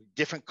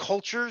 different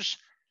cultures,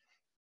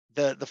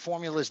 the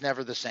formula is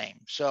never the same.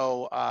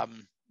 So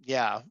I'm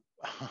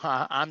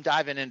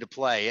diving into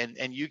play,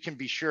 and you can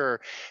be sure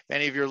if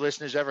any of your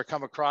listeners ever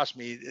come across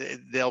me,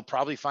 they'll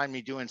probably find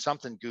me doing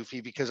something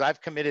goofy, because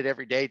I've committed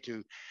every day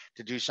to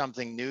do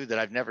something new that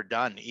I've never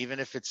done, even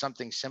if it's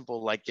something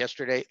simple like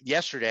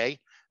yesterday,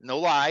 no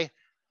lie,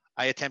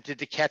 I attempted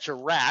to catch a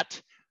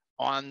rat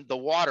on the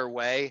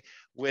waterway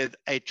with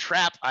a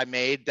trap I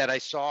made that I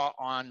saw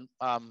on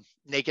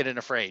Naked and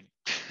Afraid.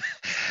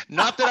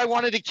 Not that I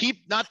wanted to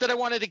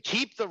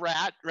keep the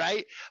rat,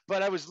 right?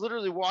 But I was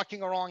literally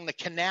walking along the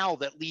canal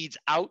that leads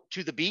out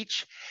to the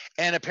beach,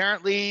 and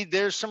apparently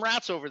there's some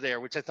rats over there,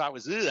 which I thought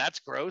was, ooh, that's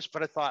gross.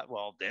 But I thought,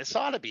 well, this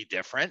ought to be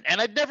different,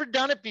 and I'd never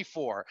done it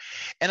before.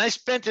 And I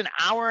spent an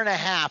hour and a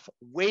half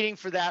waiting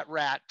for that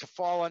rat to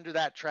fall under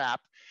that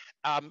trap.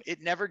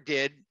 It never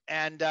did,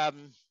 and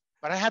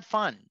but I had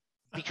fun,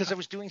 because I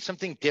was doing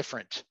something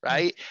different,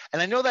 right?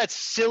 And I know that's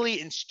silly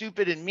and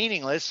stupid and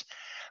meaningless,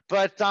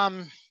 but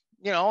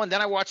and then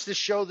I watched this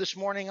show this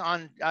morning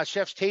on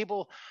Chef's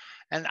Table,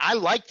 and I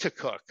like to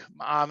cook.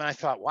 And I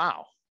thought,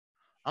 wow,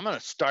 I'm going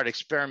to start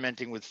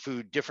experimenting with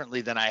food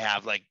differently than I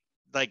have. Like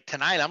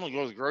tonight, I'm going to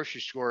go to the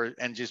grocery store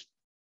and just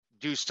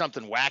do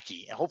something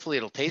wacky. And hopefully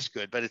it'll taste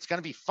good, but it's going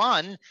to be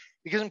fun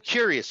because I'm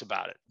curious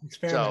about it.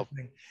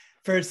 Experimenting.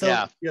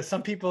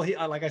 Some people,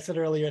 like I said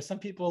earlier, some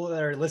people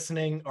that are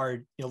listening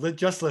are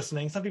just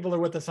listening. Some people are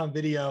with us on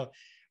video.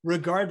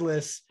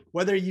 Regardless,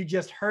 whether you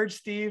just heard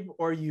Steve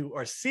or you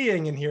are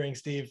seeing and hearing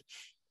Steve,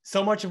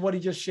 so much of what he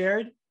just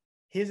shared,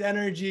 his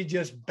energy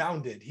just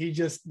bounded.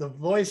 The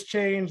voice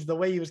changed, the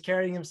way he was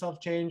carrying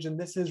himself changed. And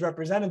this is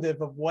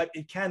representative of what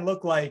it can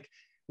look like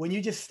when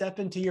you just step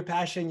into your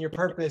passion, your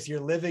purpose.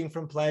 You're living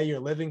from play, you're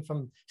living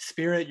from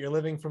spirit, you're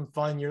living from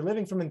fun, you're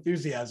living from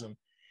enthusiasm.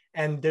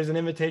 And there's an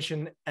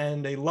invitation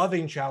and a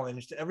loving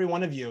challenge to every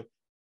one of you.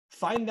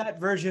 Find that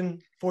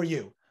version for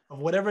you of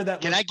whatever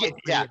that looks like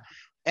for you.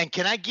 And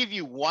can I give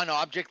you one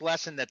object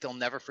lesson that they'll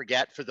never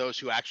forget for those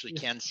who actually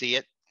can see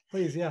it?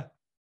 Please, yeah.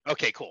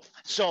 Okay, cool.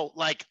 So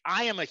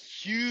I am a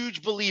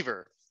huge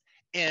believer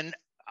in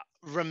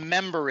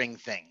remembering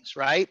things,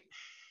 right?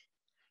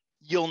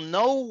 You'll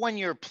know when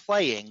you're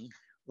playing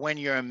when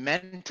you're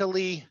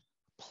mentally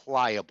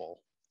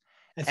pliable.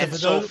 And so And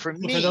so for for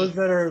me, those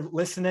that are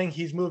listening,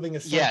 he's moving a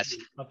yes,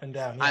 slinky up and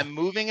down. Yeah. I'm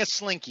moving a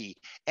slinky.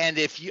 And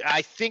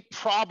I think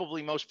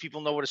probably most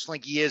people know what a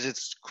slinky is.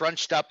 It's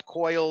crunched up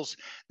coils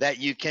that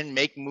you can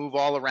make move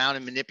all around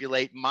and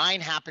manipulate.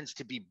 Mine happens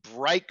to be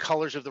bright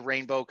colors of the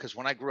rainbow because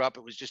when I grew up,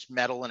 it was just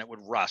metal and it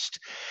would rust.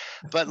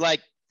 But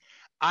like,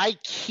 I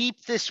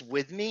keep this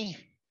with me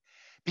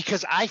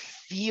because I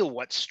feel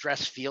what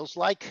stress feels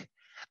like.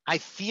 I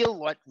feel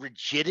what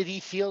rigidity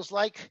feels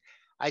like.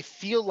 I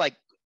feel like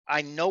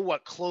I know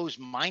what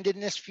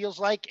closed-mindedness feels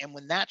like. And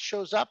when that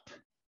shows up,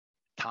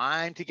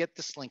 time to get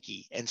the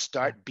slinky and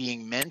start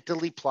being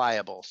mentally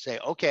pliable. Say,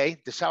 okay,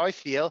 this is how I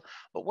feel.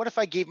 But what if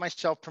I gave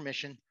myself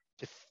permission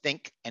to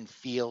think and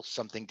feel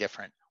something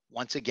different?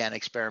 Once again,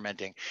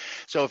 experimenting.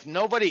 So if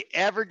nobody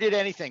ever did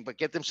anything but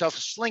get themselves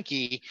a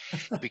slinky,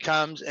 it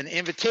becomes an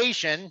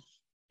invitation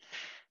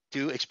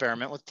to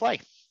experiment with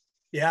play.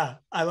 Yeah,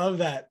 I love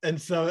that. And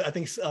so I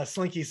think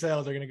slinky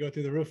sales are going to go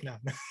through the roof now.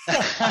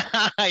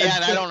 Yeah,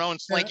 and I don't own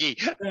slinky.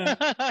 Yeah.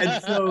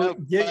 And so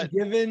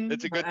given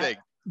it's a good thing.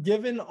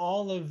 Given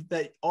all of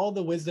that, all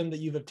the wisdom that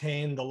you've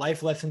obtained, the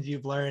life lessons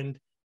you've learned,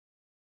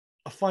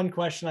 a fun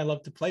question I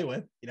love to play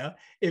with,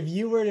 if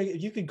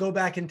you could go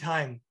back in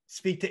time,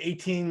 speak to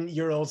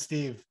 18-year-old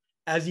Steve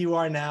as you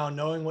are now,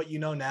 knowing what you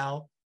know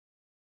now,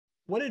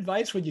 what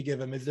advice would you give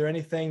him? Is there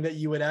anything that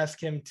you would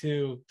ask him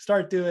to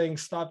start doing,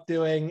 stop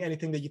doing,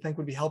 anything that you think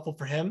would be helpful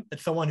for him that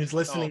someone who's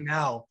listening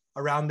now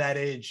around that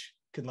age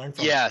could learn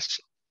from?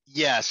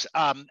 Yes.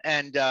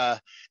 And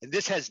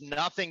this has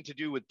nothing to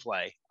do with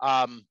play.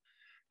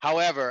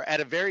 However,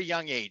 at a very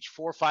young age,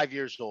 4 or 5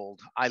 years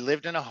old, I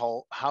lived in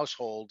a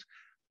household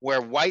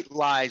where white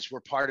lies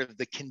were part of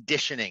the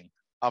conditioning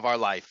of our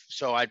life.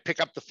 So I'd pick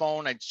up the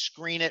phone, I'd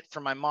screen it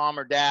for my mom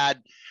or dad.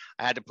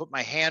 I had to put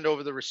my hand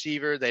over the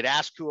receiver. They'd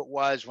ask who it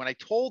was. When I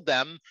told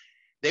them,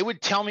 they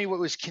would tell me what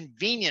was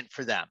convenient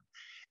for them.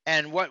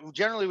 And what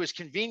generally was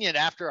convenient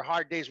after a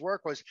hard day's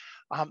work was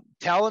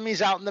tell him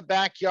he's out in the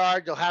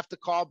backyard. You'll have to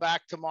call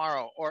back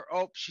tomorrow. Or,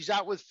 oh, she's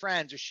out with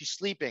friends or she's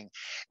sleeping.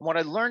 And what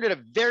I learned at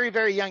a very,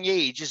 very young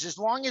age is as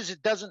long as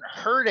it doesn't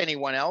hurt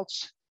anyone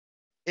else,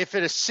 if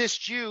it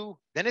assists you,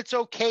 then it's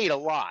okay to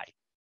lie.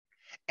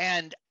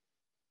 And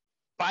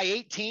by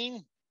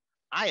 18,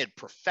 I had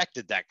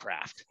perfected that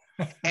craft.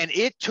 And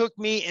it took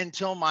me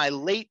until my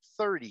late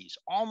 30s,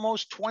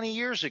 almost 20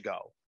 years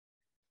ago,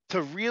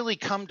 to really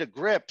come to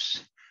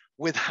grips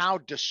with how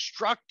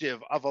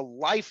destructive of a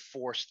life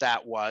force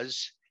that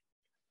was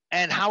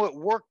and how it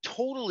worked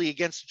totally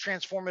against the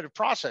transformative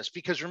process.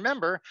 Because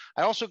remember,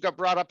 I also got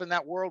brought up in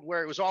that world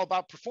where it was all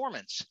about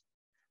performance.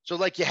 So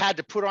like you had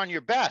to put on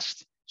your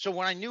best. So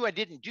when I knew I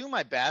didn't do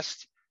my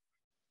best,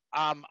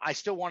 I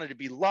still wanted to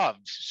be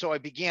loved. So I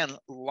began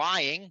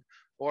lying,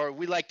 or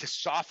we like to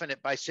soften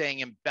it by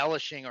saying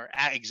embellishing or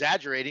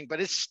exaggerating, but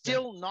it's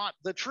still not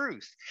the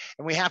truth.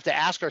 And we have to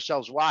ask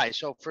ourselves why.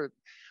 So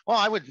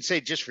I wouldn't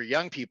say just for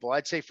young people,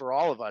 I'd say for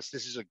all of us,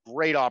 this is a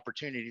great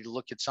opportunity to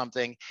look at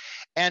something.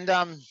 And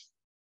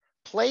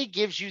play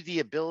gives you the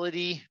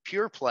ability,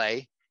 pure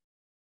play,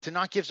 to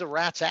not give a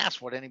rat's ass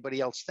what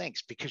anybody else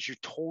thinks, because you're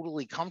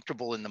totally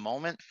comfortable in the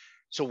moment.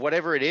 So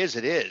whatever it is,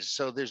 it is.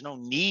 So there's no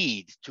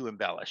need to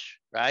embellish,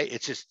 right?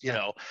 It's just,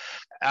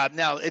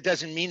 now it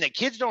doesn't mean that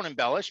kids don't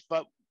embellish,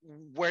 but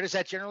where does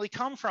that generally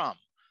come from?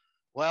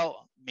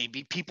 Well,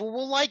 maybe people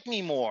will like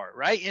me more,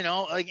 right?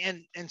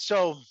 And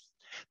so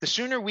the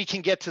sooner we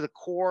can get to the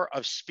core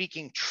of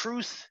speaking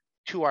truth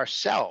to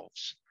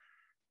ourselves,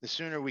 the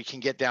sooner we can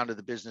get down to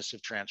the business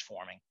of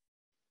transforming.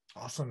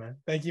 Awesome, man.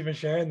 Thank you for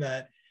sharing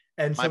that.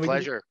 And my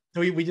pleasure.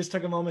 We just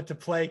took a moment to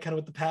play kind of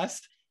with the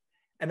past.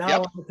 And now I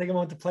want to take a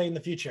moment to play in the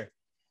future.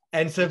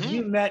 And so if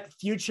you met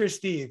future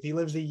Steve, he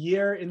lives a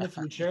year in the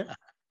future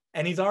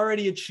and he's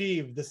already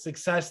achieved the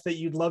success that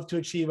you'd love to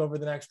achieve over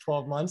the next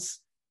 12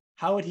 months.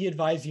 How would he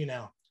advise you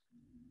now?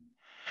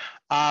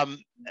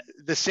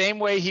 The same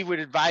way he would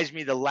advise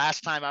me the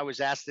last time I was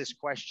asked this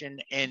question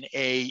in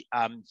a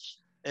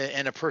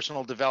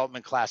personal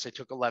development class I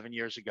took 11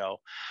 years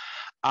ago.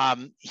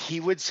 He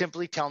would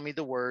simply tell me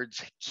the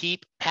words,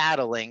 keep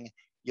paddling,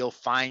 you'll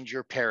find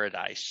your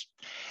paradise.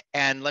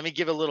 And let me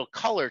give a little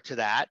color to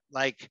that.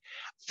 Like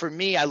for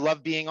me, I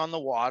love being on the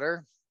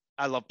water.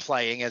 I love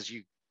playing, as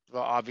you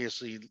will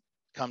obviously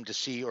come to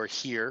see or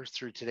hear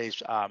through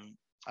today's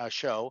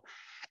show.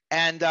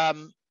 And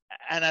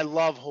I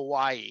love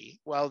Hawaii.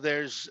 Well,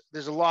 there's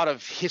a lot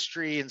of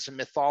history and some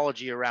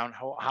mythology around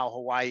how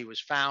Hawaii was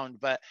found,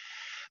 but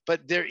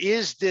there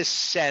is this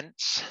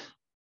sense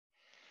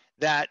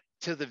that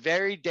to the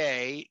very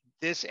day,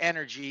 this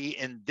energy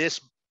and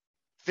this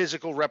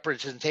physical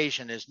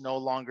representation is no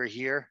longer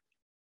here,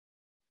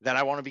 that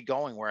I want to be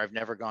going where I've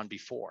never gone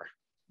before.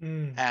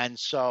 And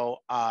so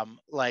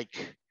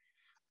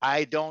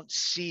I don't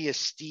see a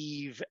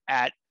Steve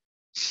at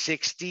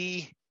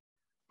 60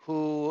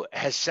 who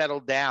has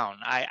settled down.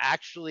 I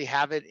actually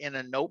have it in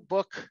a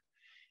notebook.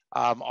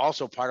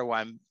 Also part of why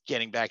I'm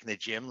getting back in the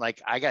gym.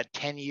 Like I got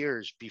 10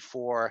 years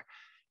before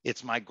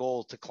it's my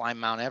goal to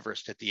climb Mount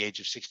Everest at the age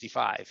of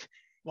 65.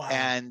 Wow.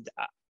 And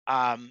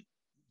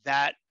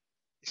that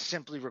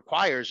simply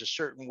requires a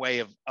certain way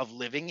of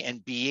living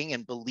and being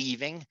and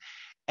believing.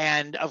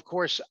 And of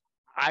course,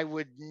 I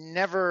would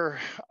never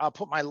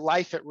put my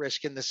life at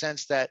risk in the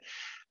sense that,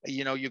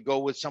 you go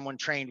with someone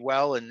trained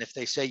well, and if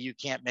they say you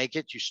can't make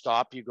it, you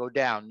stop, you go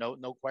down,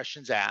 no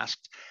questions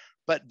asked.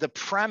 But the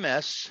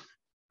premise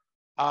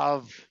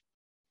of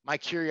my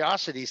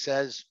curiosity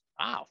says,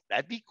 wow,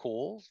 that'd be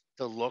cool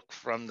to look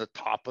from the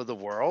top of the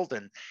world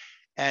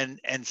and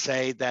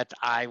say that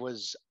I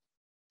was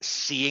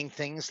seeing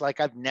things like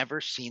I've never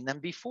seen them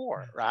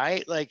before,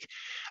 right? Like,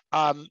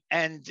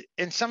 and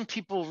some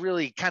people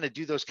really kind of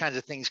do those kinds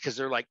of things because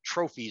they're like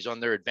trophies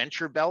on their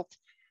adventure belt.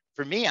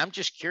 For me, I'm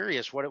just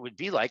curious what it would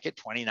be like at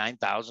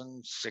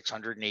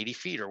 29,680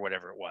 feet or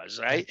whatever it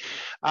was, right?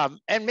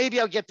 And maybe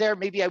I'll get there,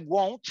 maybe I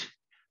won't.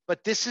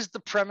 But this is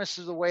the premise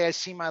of the way I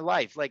see my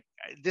life. Like,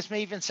 this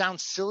may even sound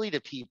silly to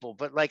people,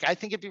 but like, I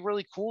think it'd be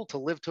really cool to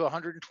live to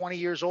 120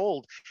 years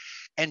old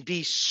and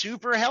be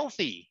super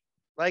healthy.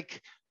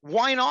 Like,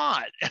 why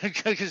not?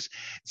 Because,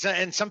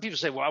 and some people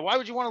say, well, why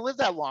would you want to live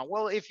that long?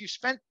 Well, if you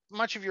spent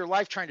much of your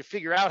life trying to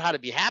figure out how to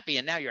be happy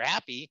and now you're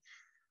happy.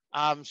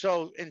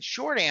 So in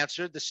short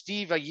answer, the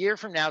Steve a year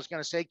from now is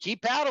going to say,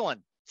 keep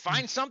paddling,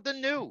 find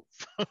something new.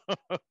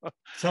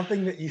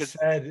 Something that you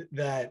said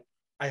that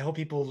I hope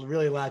people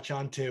really latch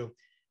on to,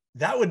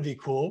 that would be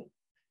cool.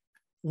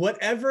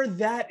 Whatever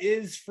that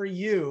is for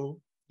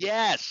you.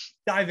 Yes.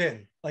 Dive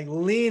in, like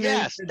lean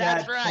into that.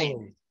 That's right.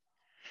 Totally.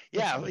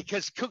 Yeah,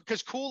 because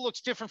cool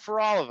looks different for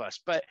all of us.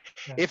 But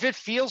if it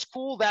feels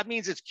cool, that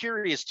means it's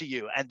curious to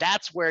you. And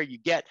that's where you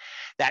get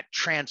that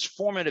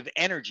transformative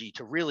energy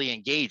to really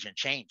engage and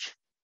change.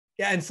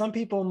 Yeah. And some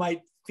people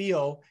might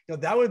feel,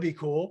 that would be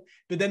cool.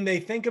 But then they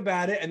think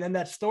about it. And then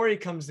that story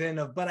comes in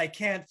of, but I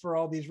can't for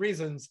all these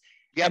reasons.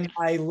 Yep. And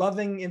my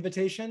loving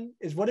invitation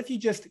is, what if you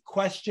just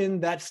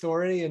questioned that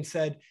story and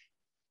said,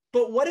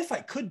 but what if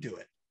I could do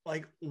it?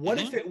 Like, what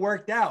if it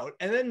worked out?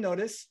 And then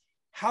notice,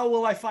 how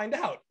will I find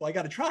out? Well, I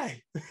got to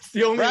try. It's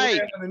the only way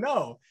I'm going to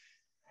know.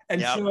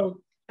 And so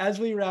as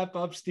we wrap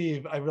up,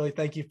 Steve, I really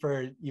thank you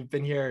you've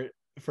been here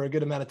for a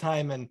good amount of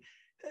time. And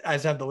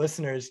as have the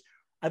listeners,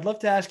 I'd love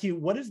to ask you,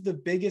 what is the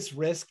biggest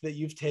risk that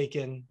you've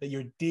taken that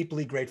you're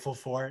deeply grateful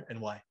for,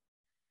 and why?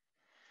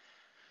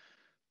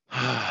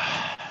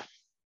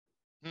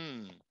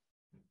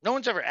 No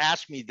one's ever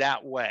asked me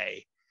that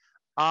way.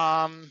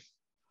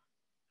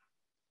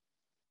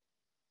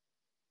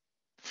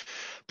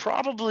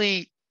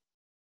 Probably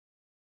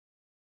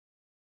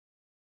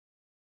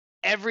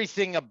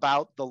everything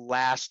about the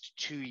last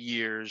 2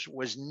 years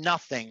was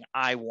nothing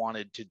I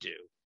wanted to do.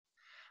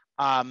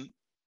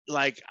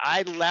 Like,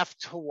 I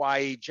left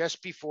Hawaii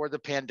just before the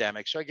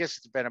pandemic, so I guess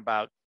it's been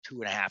about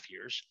 2.5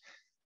 years,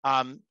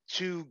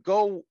 to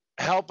go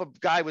help a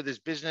guy with his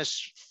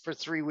business for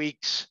 3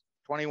 weeks,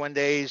 21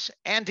 days,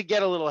 and to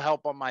get a little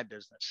help on my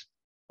business.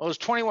 Well, it was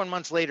 21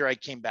 months later I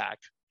came back.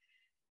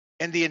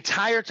 And the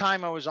entire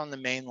time I was on the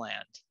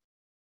mainland,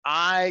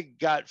 I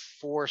got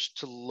forced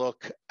to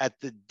look at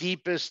the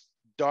deepest,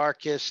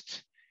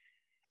 darkest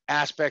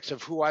aspects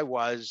of who I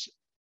was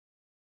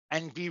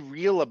and be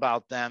real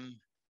about them,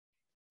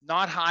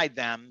 not hide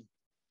them,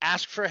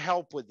 ask for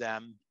help with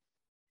them,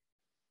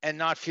 and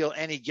not feel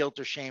any guilt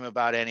or shame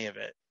about any of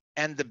it.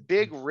 And the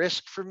big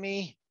risk for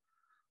me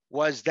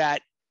was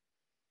that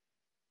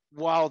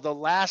while the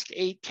last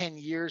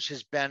 8-10 years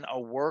has been a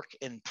work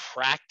in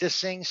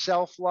practicing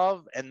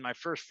self-love, and my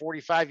first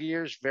 45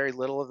 years, very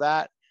little of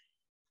that,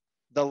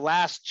 the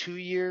last 2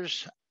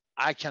 years,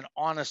 I can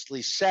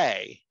honestly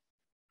say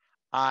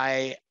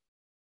I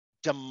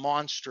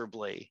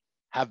demonstrably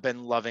have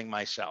been loving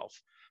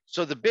myself.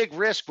 So the big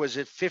risk was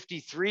at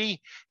 53,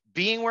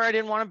 being where I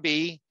didn't want to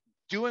be,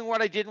 doing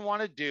what I didn't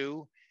want to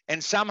do,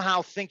 and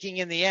somehow thinking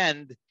in the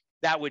end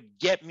that would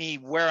get me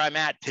where I'm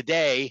at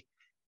today.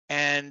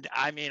 And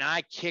I mean,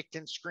 I kicked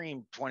and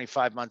screamed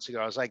 25 months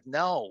ago. I was like,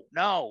 no.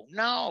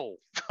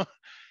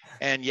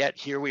 And yet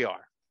here we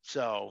are.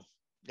 So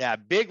yeah,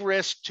 big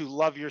risk to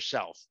love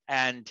yourself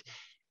and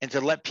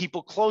to let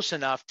people close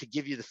enough to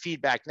give you the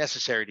feedback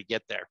necessary to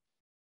get there.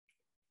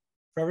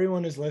 For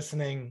everyone who's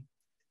listening,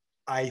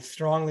 I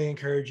strongly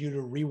encourage you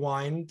to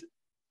rewind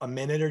a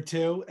minute or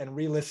two and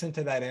re-listen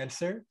to that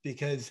answer,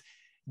 because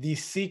the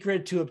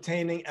secret to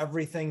obtaining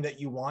everything that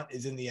you want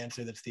is in the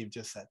answer that Steve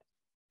just said.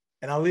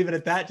 And I'll leave it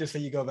at that, just so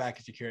you go back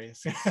if you're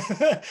curious.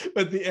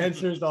 But the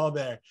answer is all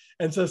there.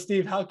 And so,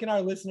 Steve, how can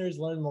our listeners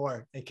learn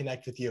more and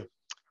connect with you?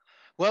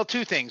 Well,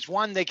 two things.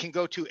 One, they can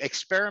go to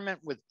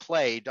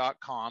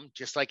experimentwithplay.com,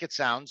 just like it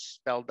sounds,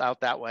 spelled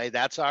out that way.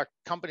 That's our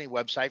company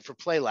website for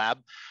Play Lab.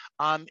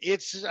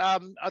 It's a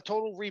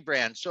total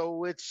rebrand,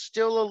 so it's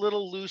still a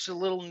little loose, a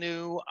little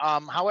new.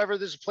 However,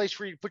 there's a place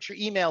for you to put your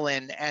email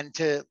in and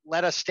to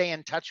let us stay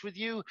in touch with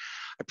you.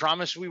 I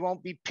promise we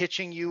won't be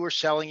pitching you or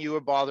selling you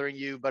or bothering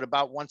you, but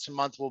about once a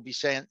month, we'll be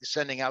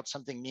sending out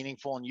something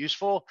meaningful and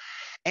useful.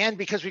 And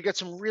because we've got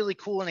some really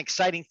cool and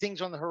exciting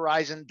things on the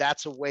horizon,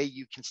 that's a way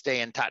you can stay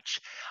in touch.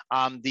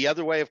 The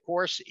other way, of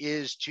course,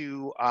 is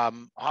to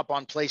hop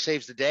on Play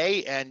Saves the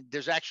Day. And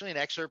there's actually an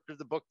excerpt of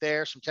the book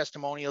there, some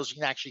testimonials. You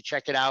can actually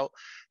check it out.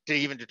 to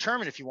even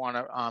determine if you want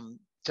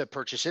to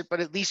purchase it, but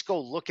at least go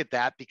look at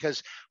that,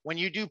 because when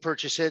you do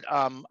purchase it,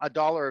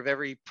 $1 of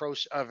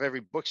every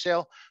book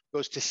sale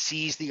goes to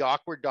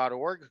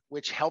seizetheawkward.org,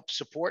 which helps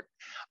support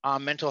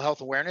mental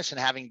health awareness and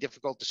having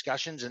difficult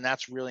discussions, and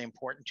that's really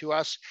important to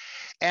us.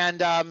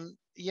 And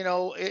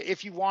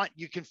if you want,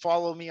 you can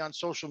follow me on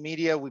social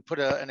media. We put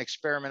an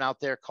experiment out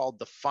there called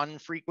the fun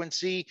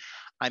frequency.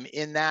 I'm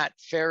in that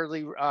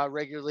fairly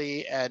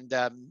regularly, and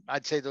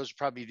I'd say those would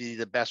probably be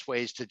the best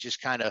ways to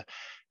just kind of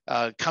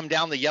come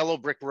down the yellow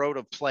brick road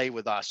of play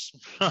with us.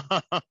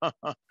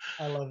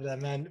 I love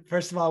that, man.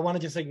 First of all, I want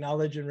to just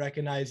acknowledge and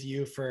recognize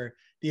you for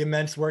the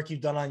immense work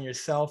you've done on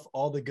yourself,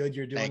 all the good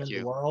you're doing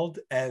the world.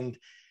 And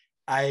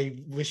I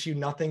wish you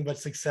nothing but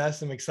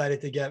success. I'm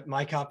excited to get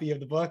my copy of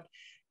the book.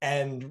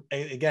 And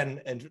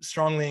again, and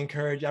strongly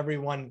encourage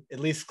everyone, at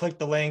least click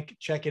the link,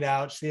 check it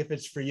out, see if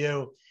it's for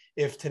you.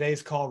 If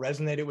today's call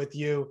resonated with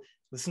you,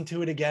 listen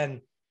to it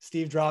again.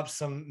 Steve drops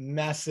some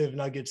massive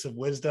nuggets of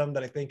wisdom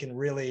that I think can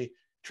really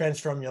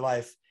transform your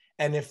life.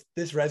 And if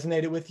this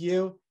resonated with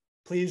you,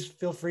 please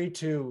feel free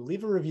to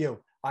leave a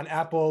review on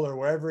Apple or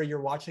wherever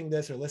you're watching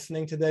this or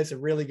listening to this. It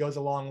really goes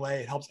a long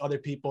way. It helps other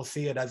people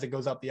see it as it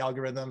goes up the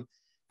algorithm.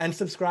 And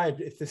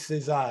subscribe if this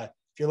is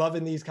if you're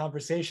loving these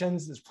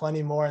conversations. There's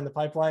plenty more in the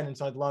pipeline, and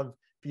so I'd love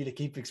for you to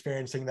keep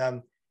experiencing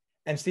them.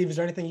 And Steve, is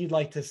there anything you'd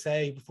like to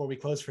say before we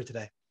close for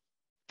today?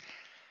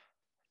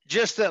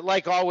 Just that,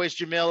 like always,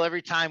 Jamil,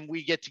 every time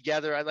we get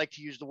together, I like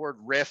to use the word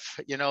riff.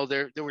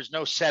 There was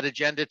no set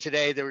agenda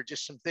today. There were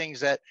just some things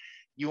that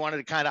you wanted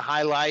to kind of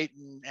highlight,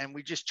 and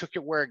we just took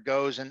it where it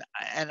goes. And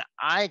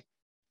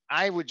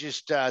I would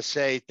just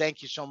say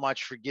thank you so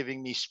much for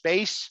giving me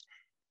space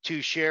to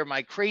share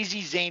my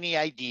crazy, zany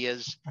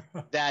ideas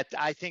that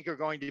I think are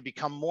going to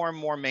become more and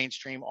more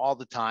mainstream all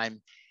the time.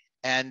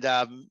 And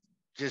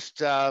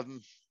just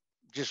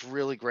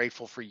really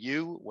grateful for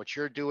you, what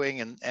you're doing.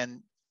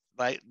 And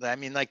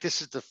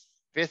this is the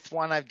 5th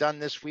one I've done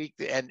this week.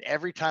 And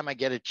every time I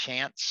get a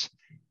chance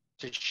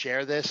to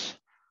share this,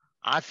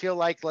 I feel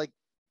like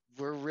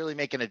we're really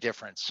making a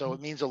difference. So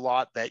it means a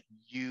lot that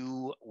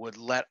you would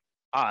let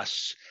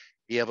us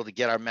be able to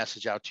get our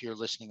message out to your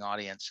listening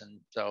audience. And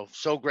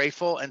so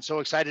grateful and so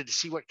excited to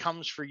see what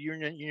comes for your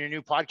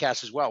new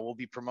podcast as well. We'll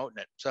be promoting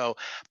it. So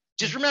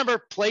just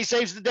remember, play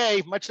saves the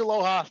day. Much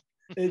aloha.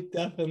 It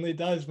definitely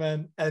does,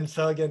 man. And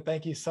so again,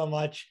 thank you so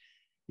much.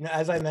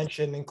 As I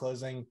mentioned in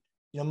closing,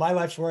 my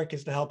life's work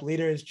is to help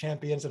leaders,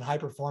 champions, and high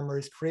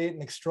performers create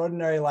an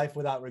extraordinary life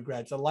without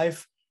regrets, a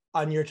life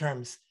on your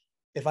terms.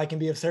 If I can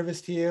be of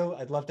service to you,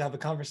 I'd love to have a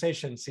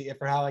conversation, see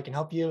if or how I can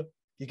help you.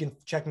 You can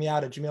check me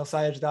out at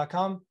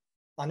jamilsayed.com,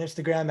 on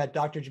Instagram at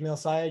Dr. Jamil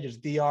Sayed,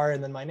 just DR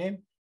and then my name,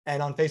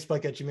 and on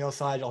Facebook at Jamil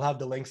Sayed. I'll have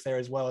the links there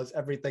as well as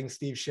everything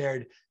Steve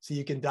shared so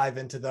you can dive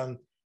into them.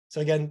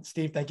 So again,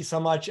 Steve, thank you so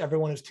much.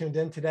 Everyone who's tuned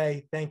in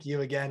today, thank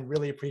you again.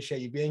 Really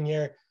appreciate you being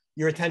here.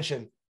 Your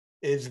attention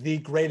is the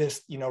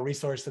greatest,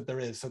 resource that there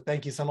is. So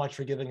thank you so much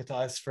for giving it to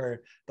us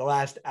for the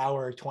last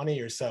hour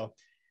 20 or so.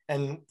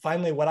 And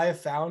finally, what I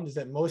have found is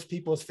that most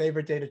people's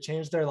favorite day to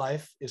change their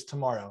life is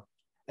tomorrow.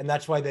 And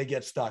that's why they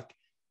get stuck.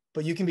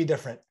 But you can be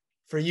different.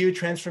 For you,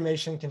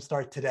 transformation can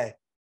start today.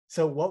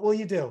 So what will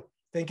you do?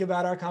 Think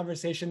about our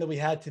conversation that we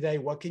had today.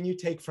 What can you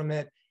take from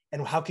it?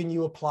 And how can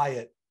you apply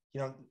it?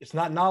 It's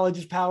not knowledge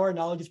is power.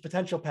 Knowledge is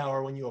potential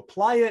power. When you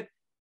apply it,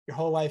 your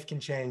whole life can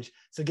change.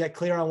 So get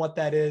clear on what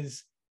that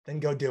is, then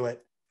go do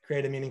it.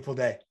 Create a meaningful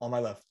day. All my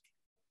love.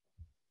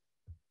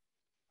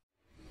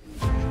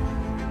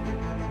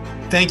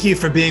 Thank you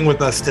for being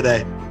with us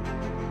today.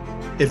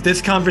 If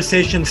this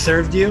conversation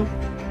served you,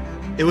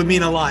 it would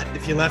mean a lot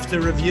if you left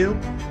a review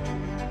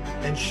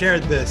and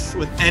shared this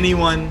with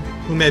anyone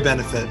who may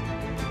benefit.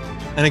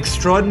 An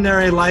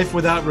extraordinary life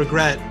without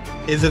regret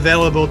is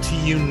available to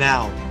you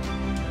now.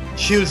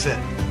 Choose it.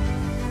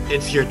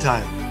 It's your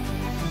time.